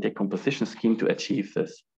with a decomposition scheme to achieve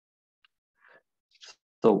this.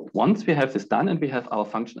 So once we have this done and we have our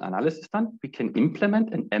function analysis done, we can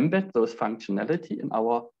implement and embed those functionality in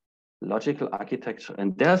our logical architecture.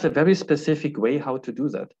 And there's a very specific way how to do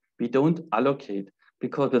that. We don't allocate,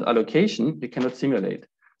 because with allocation, we cannot simulate.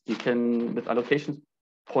 You can, with allocations,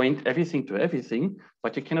 point everything to everything,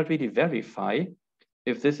 but you cannot really verify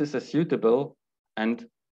if this is a suitable and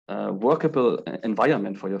workable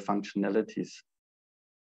environment for your functionalities.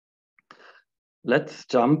 Let's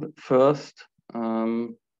jump first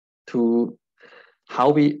to how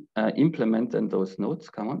we implement in those nodes.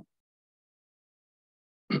 Come on.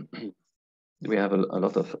 We have a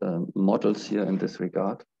lot of models here in this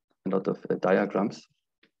regard, a lot of diagrams,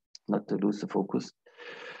 not to lose the focus.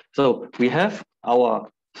 So we have our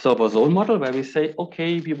server zone model where we say,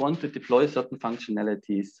 okay, we want to deploy certain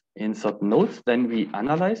functionalities in certain nodes. Then we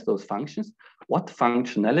analyze those functions. What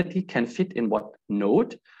functionality can fit in what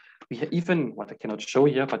node? We even, what I cannot show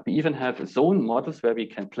here, but we even have zone models where we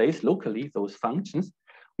can place locally those functions.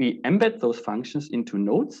 We embed those functions into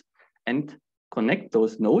nodes and connect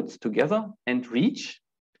those nodes together and reach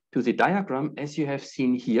to the diagram as you have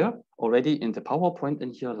seen here already in the PowerPoint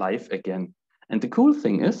and here live again. And the cool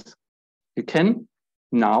thing is you can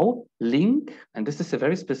now link, and this is a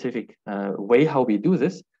very specific way how we do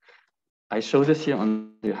this. I show this here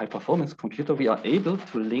on the high performance computer. We are able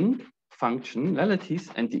to link functionalities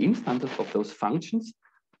and the instances of those functions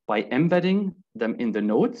by embedding them in the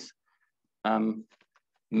nodes,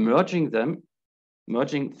 merging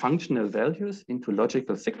functional values into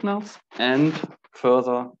logical signals, and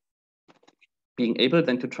further being able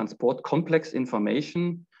then to transport complex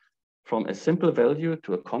information from a simple value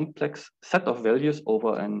to a complex set of values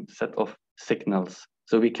over a set of signals.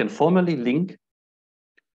 So we can formally link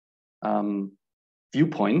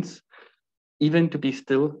viewpoints even to be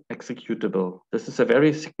still executable. This is a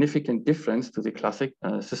very significant difference to the classic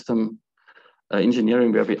system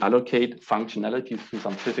engineering where we allocate functionality to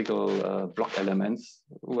some physical block elements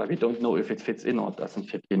where we don't know if it fits in or doesn't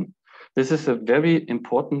fit in. This is a very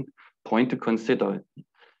important point to consider.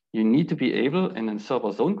 You need to be able, in a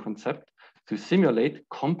server zone concept, to simulate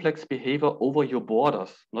complex behavior over your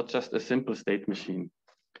borders, not just a simple state machine.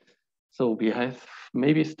 So we have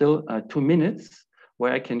maybe still 2 minutes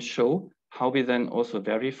where I can show how we then also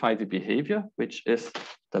verify the behavior, which is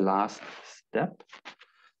the last step.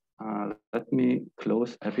 Let me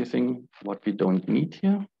close everything what we don't need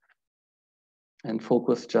here and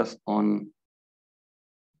focus just on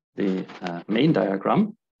the main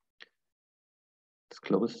diagram. Let's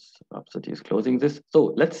close, Rhapsody is closing this.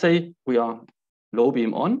 So let's say we are low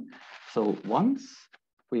beam on. So once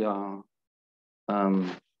we are,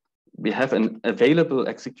 we have an available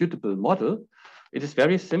executable model, it is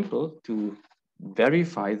very simple to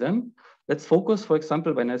verify them. Let's focus, for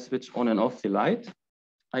example, when I switch on and off the light,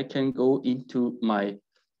 I can go into my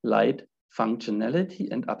light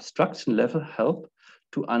functionality and abstraction level help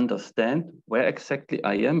to understand where exactly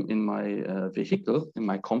I am in my vehicle, in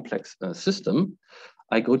my complex system.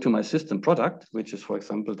 I go to my system product, which is, for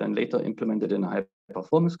example, then later implemented in a high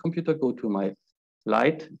performance computer, go to my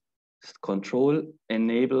light control,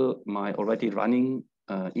 enable my already running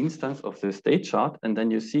instance of the state chart. And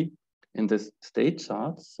then you see in this state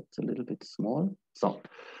charts, it's a little bit small. So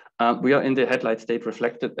we are in the headlight state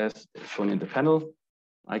reflected as shown in the panel.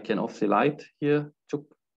 I can off the light here.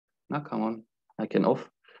 Now come on, I can off.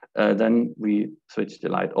 Then we switch the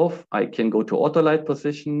light off. I can go to auto light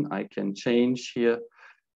position. I can change here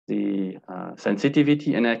the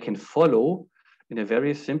sensitivity, and I can follow in a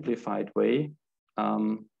very simplified way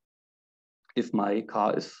if my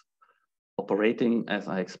car is operating as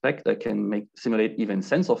I expect. I can simulate even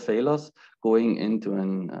sensor failures going into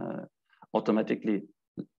an automatically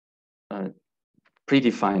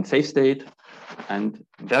predefined safe state and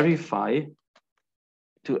verify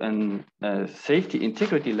to a safety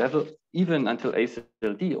integrity level, even until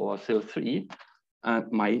ASIL-D or SIL3,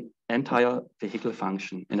 my entire vehicle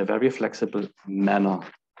function in a very flexible manner.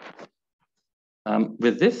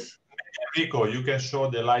 With this, Enrico, you can show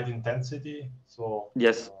the light intensity. So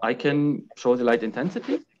yes, I can show the light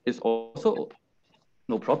intensity. Is also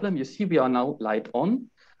no problem. You see, we are now light on.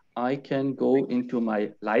 I can go into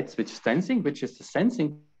my light switch sensing, which is the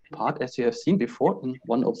sensing part, as you have seen before in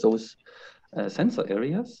one of those sensor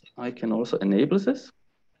areas. I can also enable this.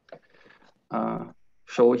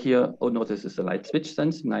 Show here, oh no, this is a light switch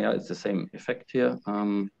sensing. Now, yeah, it's the same effect here.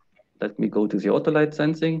 Let me go to the auto light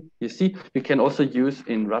sensing. You see, you can also use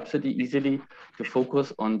in Rhapsody easily to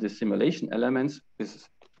focus on the simulation elements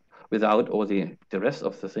without all the rest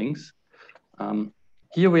of the things.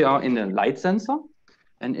 Here we are in a light sensor.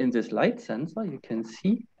 And in this light sensor, you can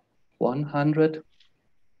see 100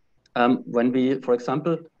 when we, for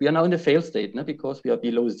example, we are now in the fail state, because we are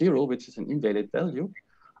below 0, which is an invalid value.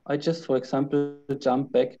 I just, for example,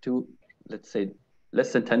 jump back to, let's say,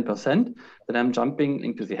 less than 10%, then I'm jumping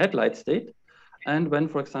into the headlight state. And when,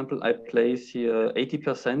 for example, I place here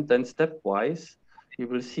 80%, then stepwise, you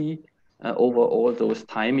will see over all those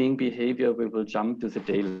timing behavior, we will jump to the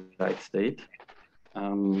daylight state.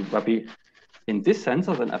 But we, in this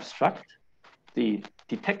sensor, then abstract the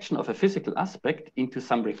detection of a physical aspect into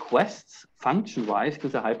some requests function-wise to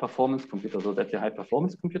the high-performance computer, so that the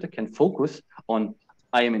high-performance computer can focus on,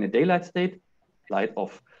 I am in a daylight state, light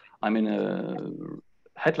off. I'm in a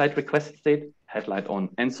headlight request state, headlight on,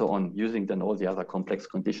 and so on, using then all the other complex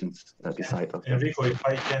conditions beside of that. Enrico, if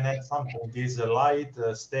I can add something, this light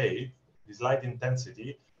state, this light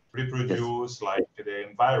intensity reproduce like the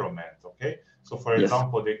environment, okay? So for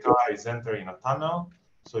example, the car is entering a tunnel,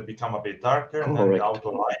 so it become a bit darker, and then the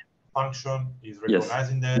auto light function is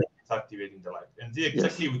recognizing that, it's activating the light. And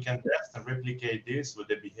exactly we can test and replicate this with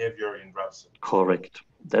the behavior in Rhapsody. Correct.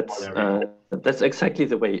 That's exactly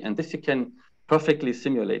the way. And this you can perfectly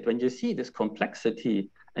simulate. When you see this complexity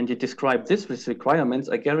and you describe this with requirements,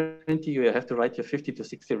 I guarantee you have to write your 50 to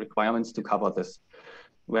 60 requirements to cover this,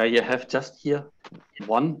 where you have just here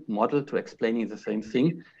one model to explaining the same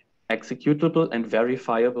thing, executable and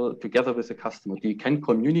verifiable together with the customer. You can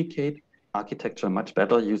communicate architecture much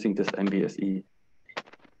better using this MBSE.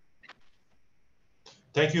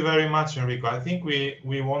 Thank you very much, Enrico. I think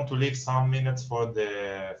we want to leave some minutes for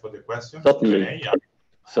the questions. Certainly.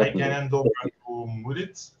 I can hand over to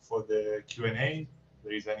Mudit for the Q&A. If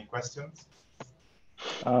there is any questions.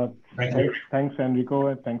 Thanks, Enrico,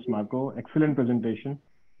 and thanks, Marco. Excellent presentation.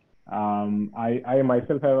 I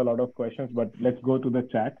myself have a lot of questions, but let's go to the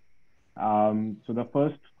chat. So the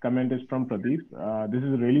first comment is from Pradeep. This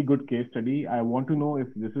is a really good case study. I want to know if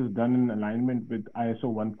this is done in alignment with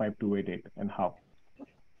ISO 15288 and how.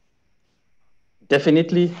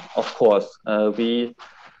 Definitely, of course. We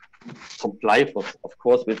comply, of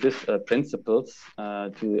course, with these principles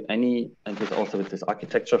to any, and with also with this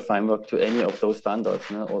architecture framework to any of those standards,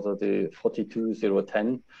 also the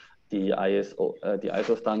 42010, the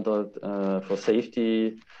ISO standard for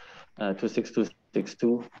safety,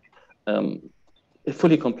 26262, is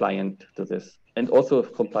fully compliant to this, and also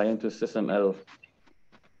compliant to SysML.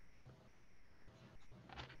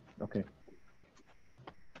 Okay.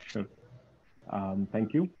 Sure.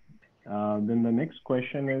 Thank you. Then the next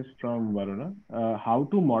question is from Varuna. How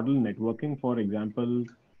to model networking, for example,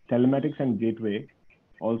 telematics and gateway.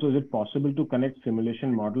 Also, is it possible to connect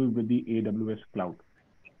simulation model with the AWS cloud?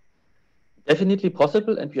 Definitely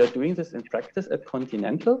possible, and we are doing this in practice at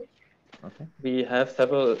Continental. Okay. We have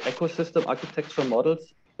several ecosystem architecture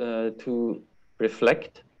models to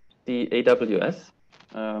reflect the AWS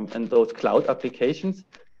and those cloud applications,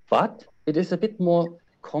 but it is a bit more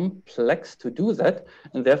complex to do that,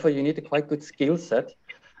 and therefore you need a quite good skill set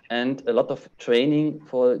and a lot of training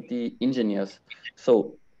for the engineers.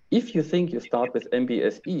 So if you think you start with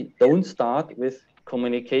MBSE, don't start with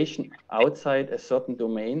communication outside a certain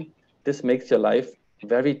domain. This makes your life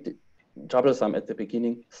very troublesome at the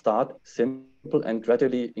beginning. Start simple and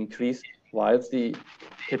gradually increase while the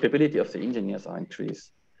capability of the engineers are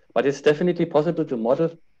increased. But it's definitely possible to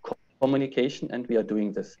model communication, and we are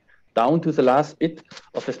doing this down to the last bit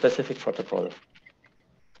of a specific protocol.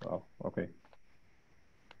 Wow, okay.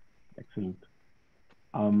 Excellent.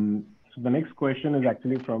 So the next question is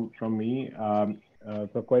actually from me.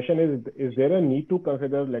 The question is there a need to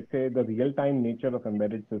consider, let's say, the real-time nature of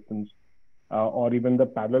embedded systems or even the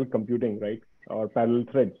parallel computing, right? Or parallel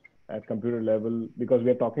threads at computer level, because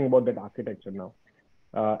we are talking about that architecture now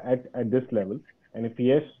at this level. And if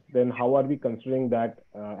yes, then how are we considering that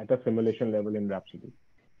at a simulation level in Rhapsody?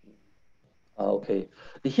 Okay,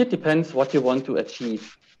 here depends what you want to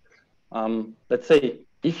achieve. Let's say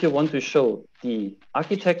if you want to show the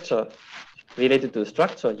architecture related to the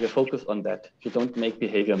structure, you focus on that. You don't make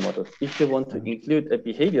behavior models. If you want to include a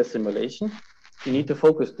behavior simulation, you need to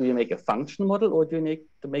focus. Do you make a function model or do you need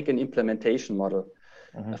to make an implementation model?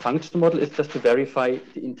 A function model is just to verify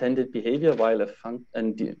the intended behavior, while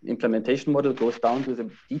and the implementation model goes down to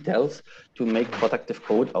the details to make productive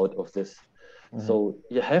code out of this. So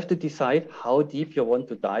you have to decide how deep you want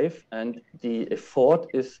to dive, and the effort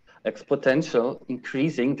is exponential,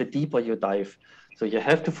 increasing the deeper you dive. So you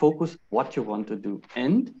have to focus what you want to do,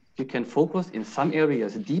 and you can focus in some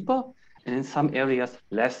areas deeper and in some areas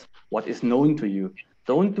less, what is known to you.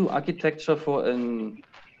 Don't do architecture for an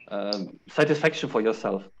satisfaction for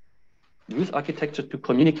yourself. Use architecture to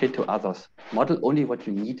communicate to others. Model only what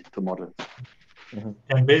you need to model.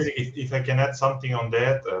 And basically, if I can add something on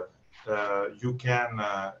that, you can,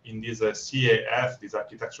 in this CAF, this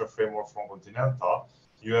architecture framework from Continental,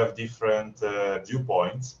 you have different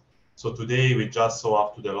viewpoints. So today we just saw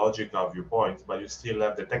up to the logical viewpoint, but you still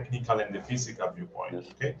have the technical and the physical viewpoint,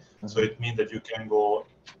 okay? So it means that you can go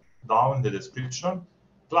down the description.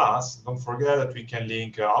 Plus, don't forget that we can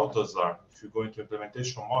link AutoSAR. If you go into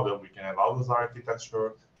implementation model, we can have AutoSAR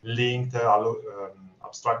architecture linked,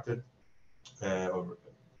 abstracted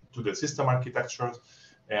to the system architectures.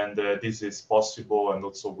 And this is possible, and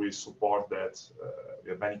also we support that.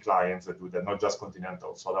 We have many clients that do that, not just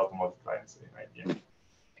Continental, so the automotive clients in IBM.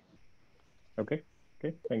 Okay,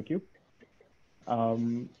 thank you.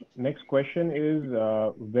 Next question is,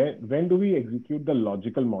 when do we execute the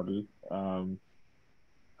logical model?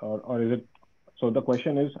 Or is it, so the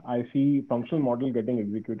question is, I see functional model getting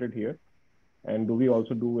executed here, and do we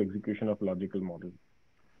also do execution of logical model?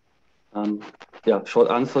 Yeah, short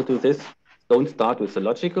answer to this. Don't start with the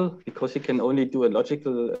logical, because you can only do a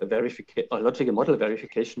logical model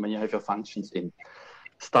verification when you have your functions in.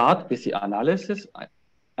 Start with the analysis,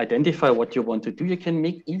 identify what you want to do. You can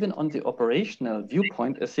make, even on the operational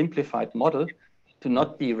viewpoint, a simplified model to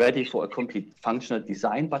not be ready for a complete functional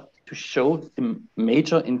design, but to show the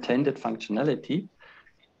major intended functionality.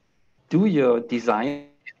 Do your design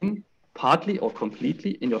partly or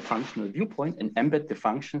completely in your functional viewpoint and embed the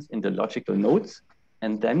functions in the logical nodes.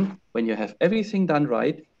 And then when you have everything done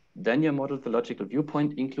right, then you model the logical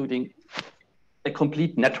viewpoint, including a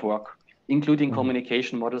complete network, including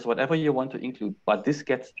communication models, whatever you want to include. But this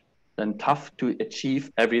gets then tough to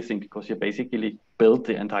achieve everything, because you basically build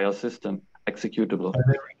the entire system executable.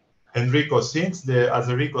 Enrico, since as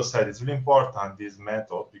Enrico said, it's really important, this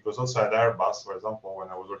method, because also at Airbus, for example, when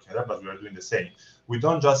I was working at Airbus, we were doing the same. We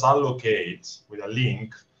don't just allocate with a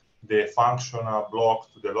link the functional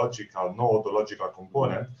block to the logical node, the logical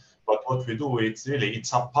component, but what we do, it's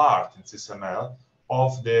a part in SysML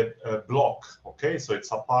of the block, okay? So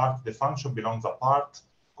it's a part, the function belongs a part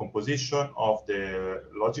composition of the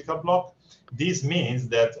logical block. This means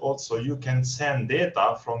that also you can send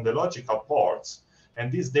data from the logical ports,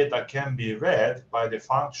 and this data can be read by the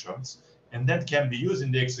functions, and that can be used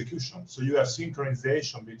in the execution. So you have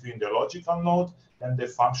synchronization between the logical node and the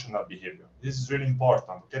functional behavior. This is really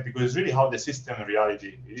important, okay? Because it's really how the system in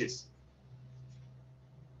reality it is.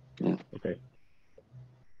 Okay.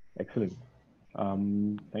 Excellent.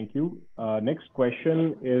 Thank you. Next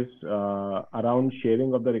question is around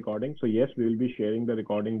sharing of the recording. So yes, we will be sharing the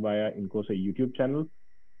recording via Incosa YouTube channel.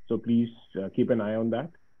 So please keep an eye on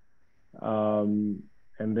that.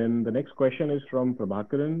 And then the next question is from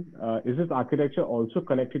Prabhakaran. Is this architecture also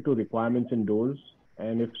connected to requirements in doors?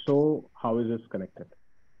 And if so, how is this connected?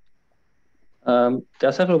 There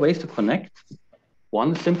are several ways to connect.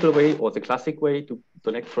 One simple way, or the classic way to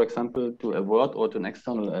connect, for example, to a Word or to an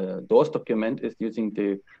external doors document, is using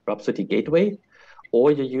the Rhapsody gateway,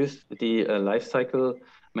 or you use the lifecycle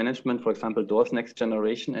management, for example, doors next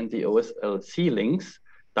generation and the OSLC links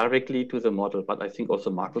directly to the model. But I think also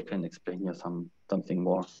Marco can explain here something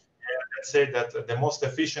more. Yeah, let's say that the most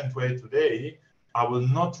efficient way today, I will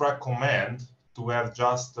not recommend to have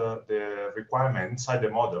just the requirement inside the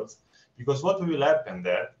models, because what will happen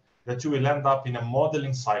there, that you will end up in a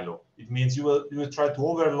modeling silo. It means you will try to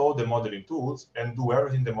overload the modeling tools and do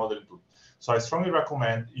everything in the modeling tool. So I strongly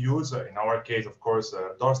recommend use, in our case, of course,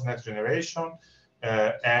 doors next generation,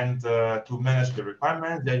 and to manage the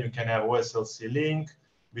requirement. Then you can have OSLC link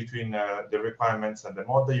between the requirements and the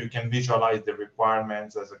model. You can visualize the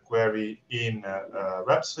requirements as a query in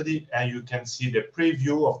Rhapsody, and you can see the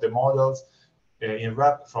preview of the models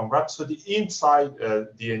from Rhapsody inside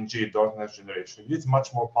DNG, doors next generation. It's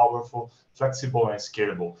much more powerful, flexible, and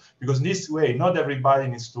scalable. Because in this way, not everybody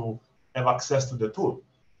needs to have access to the tool.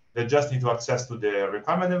 They just need to access to the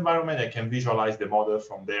requirement environment. They can visualize the model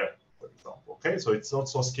from there, for example. Okay, so it's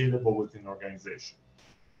also scalable within organization.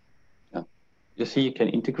 Yeah, you see, you can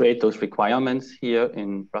integrate those requirements here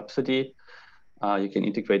in Rhapsody. You can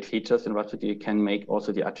integrate features in Rhapsody. You can make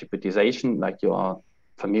also the attributization, like you are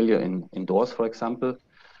familiar in doors, for example.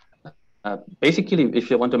 Basically,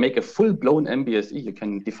 if you want to make a full-blown MBSE, you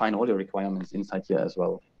can define all your requirements inside here as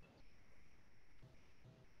well.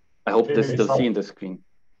 I hope this is still seen the screen.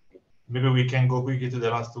 Maybe we can go quickly to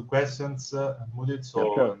the last two questions, Mudit. So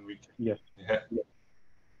yeah, sure. we can, yes. Yeah.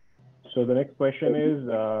 So the next question is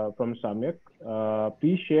from Samyak.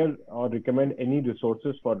 Please share or recommend any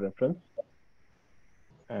resources for reference.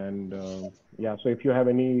 And yeah, so if you have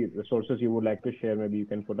any resources you would like to share, maybe you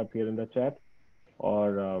can put up here in the chat.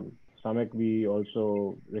 Or Samyak, we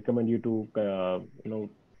also recommend you to,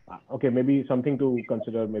 okay, maybe something to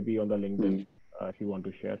consider maybe on the LinkedIn if you want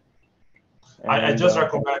to share. I just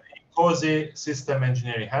recommend COSI System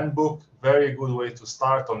Engineering Handbook, very good way to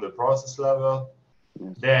start on the process level.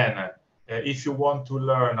 Then, if you want to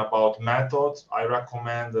learn about methods, I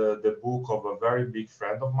recommend the book of a very big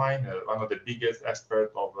friend of mine, one of the biggest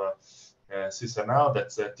experts of SysML,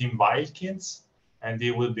 that's Tim Wilkins, and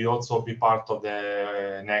he will also be part of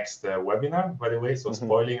the next webinar, by the way, so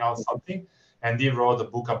spoiling out something. And he wrote a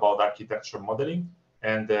book about architecture modeling,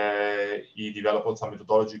 and he developed some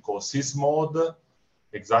methodology called SysMode,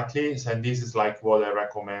 exactly. And this is like what I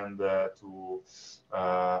recommend to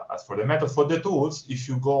as for the method. For the tools, if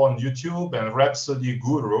you go on YouTube and Rhapsody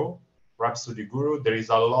Guru, there is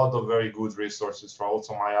a lot of very good resources from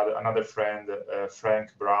also another friend,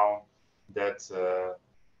 Frank Brown, that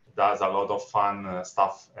does a lot of fun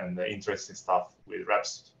stuff and interesting stuff with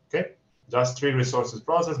Rhapsody. Okay, just 3 resources: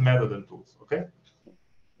 process, method, and tools. Okay.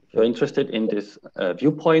 If you're interested in these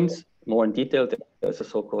viewpoints more in detail, there's a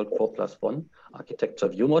so-called 4+1 architecture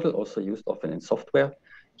view model, also used often in software.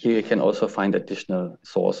 Here you can also find additional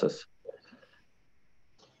sources.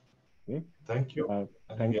 Okay. Thank you.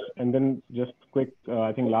 Thanks. And then just quick,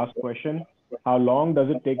 I think last question. How long does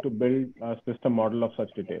it take to build a system model of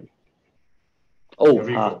such detail?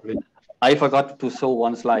 Oh, I forgot to show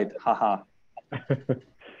one slide. Haha.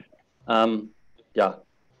 Yeah.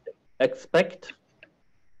 Expect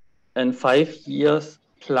in 5 years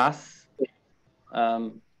plus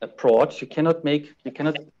approach. You cannot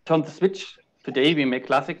turn the switch. Today we make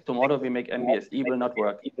classic, tomorrow we make MBSE, will not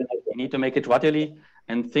work. You need to make it gradually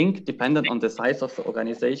and think, dependent on the size of the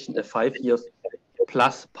organization, a 5 years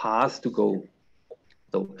plus path to go.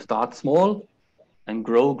 So start small and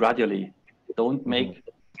grow gradually. Don't make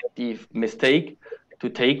the mistake to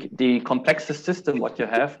take the complexest system what you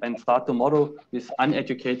have and start tomorrow with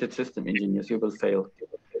uneducated system engineers. You will fail.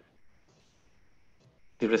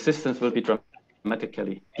 The resistance will be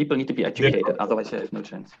dramatically. People need to be educated, otherwise you have no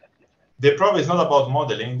chance. The problem is not about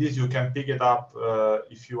modeling. This you can pick it up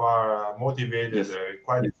if you are motivated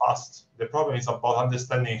quite fast. The problem is about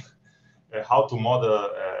understanding how to model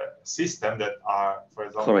a system that are, for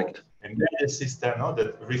example, embedded system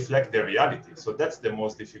that reflect the reality. So that's the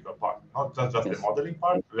most difficult part, not just the modeling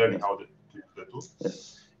part, learning how to do the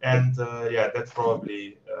tools. And yeah, that's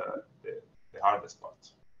probably the hardest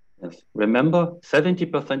part. Yes. Remember,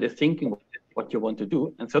 70% is thinking what you want to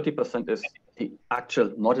do, and 30% is the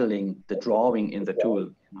actual modeling, the drawing in the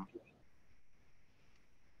tool.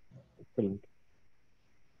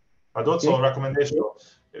 But also a recommendation,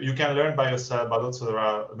 you can learn by yourself, but also there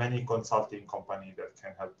are many consulting companies that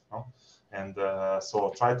can help. No? And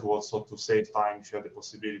so try to also to save time if you have the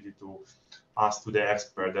possibility to ask to the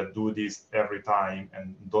expert that do this every time,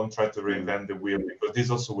 and don't try to reinvent the wheel, because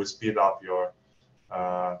this also will speed up your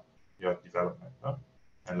development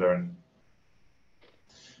and learning.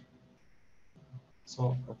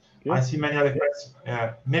 So I see many other questions.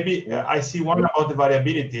 Maybe I see one about the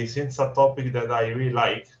variability, since a topic that I really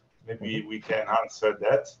like. Maybe we can answer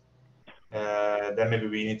that. Then maybe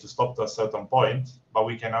we need to stop to a certain point, but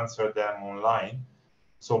we can answer them online.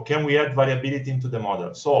 So can we add variability into the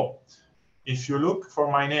model? So if you look for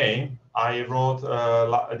my name, I wrote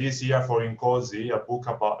this year for INCOSI a book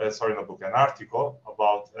about, an article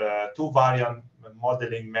about 2 variant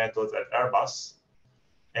modeling methods at Airbus.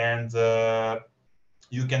 And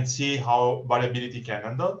you can see how variability can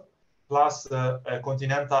handle. Plus,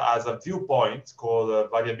 Continental has a viewpoint called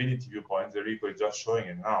variability viewpoint. Enrico is just showing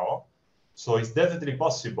it now. So it's definitely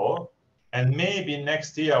possible. And maybe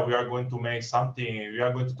next year we are going to make something, we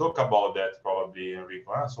are going to talk about that probably,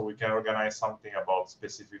 Enrico. So we can organize something about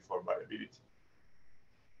specific for variability.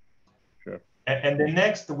 Sure. And the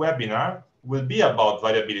next webinar will be about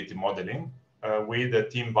variability modeling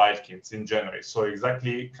with Tim Wilkins in January. So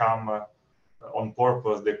exactly come on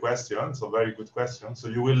purpose the question, so very good question. So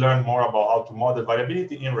you will learn more about how to model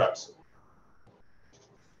variability in Rhapsody.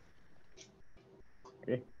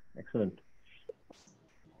 Okay, excellent.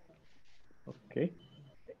 Okay,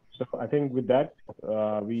 so I think with that,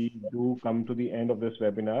 we do come to the end of this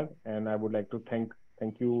webinar, and I would like to thank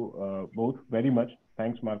you both very much.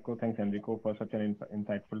 Thanks, Marco. Thanks, Enrico, for such an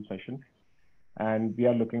insightful session. And we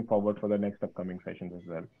are looking forward for the next upcoming sessions as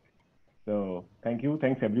well. So thank you.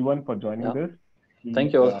 Thanks, everyone, for joining this.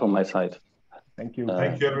 Thank you all from my side. Thank you.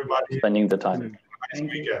 Thank you, everybody. Spending the time. Nice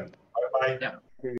weekend. Bye-bye. Yeah.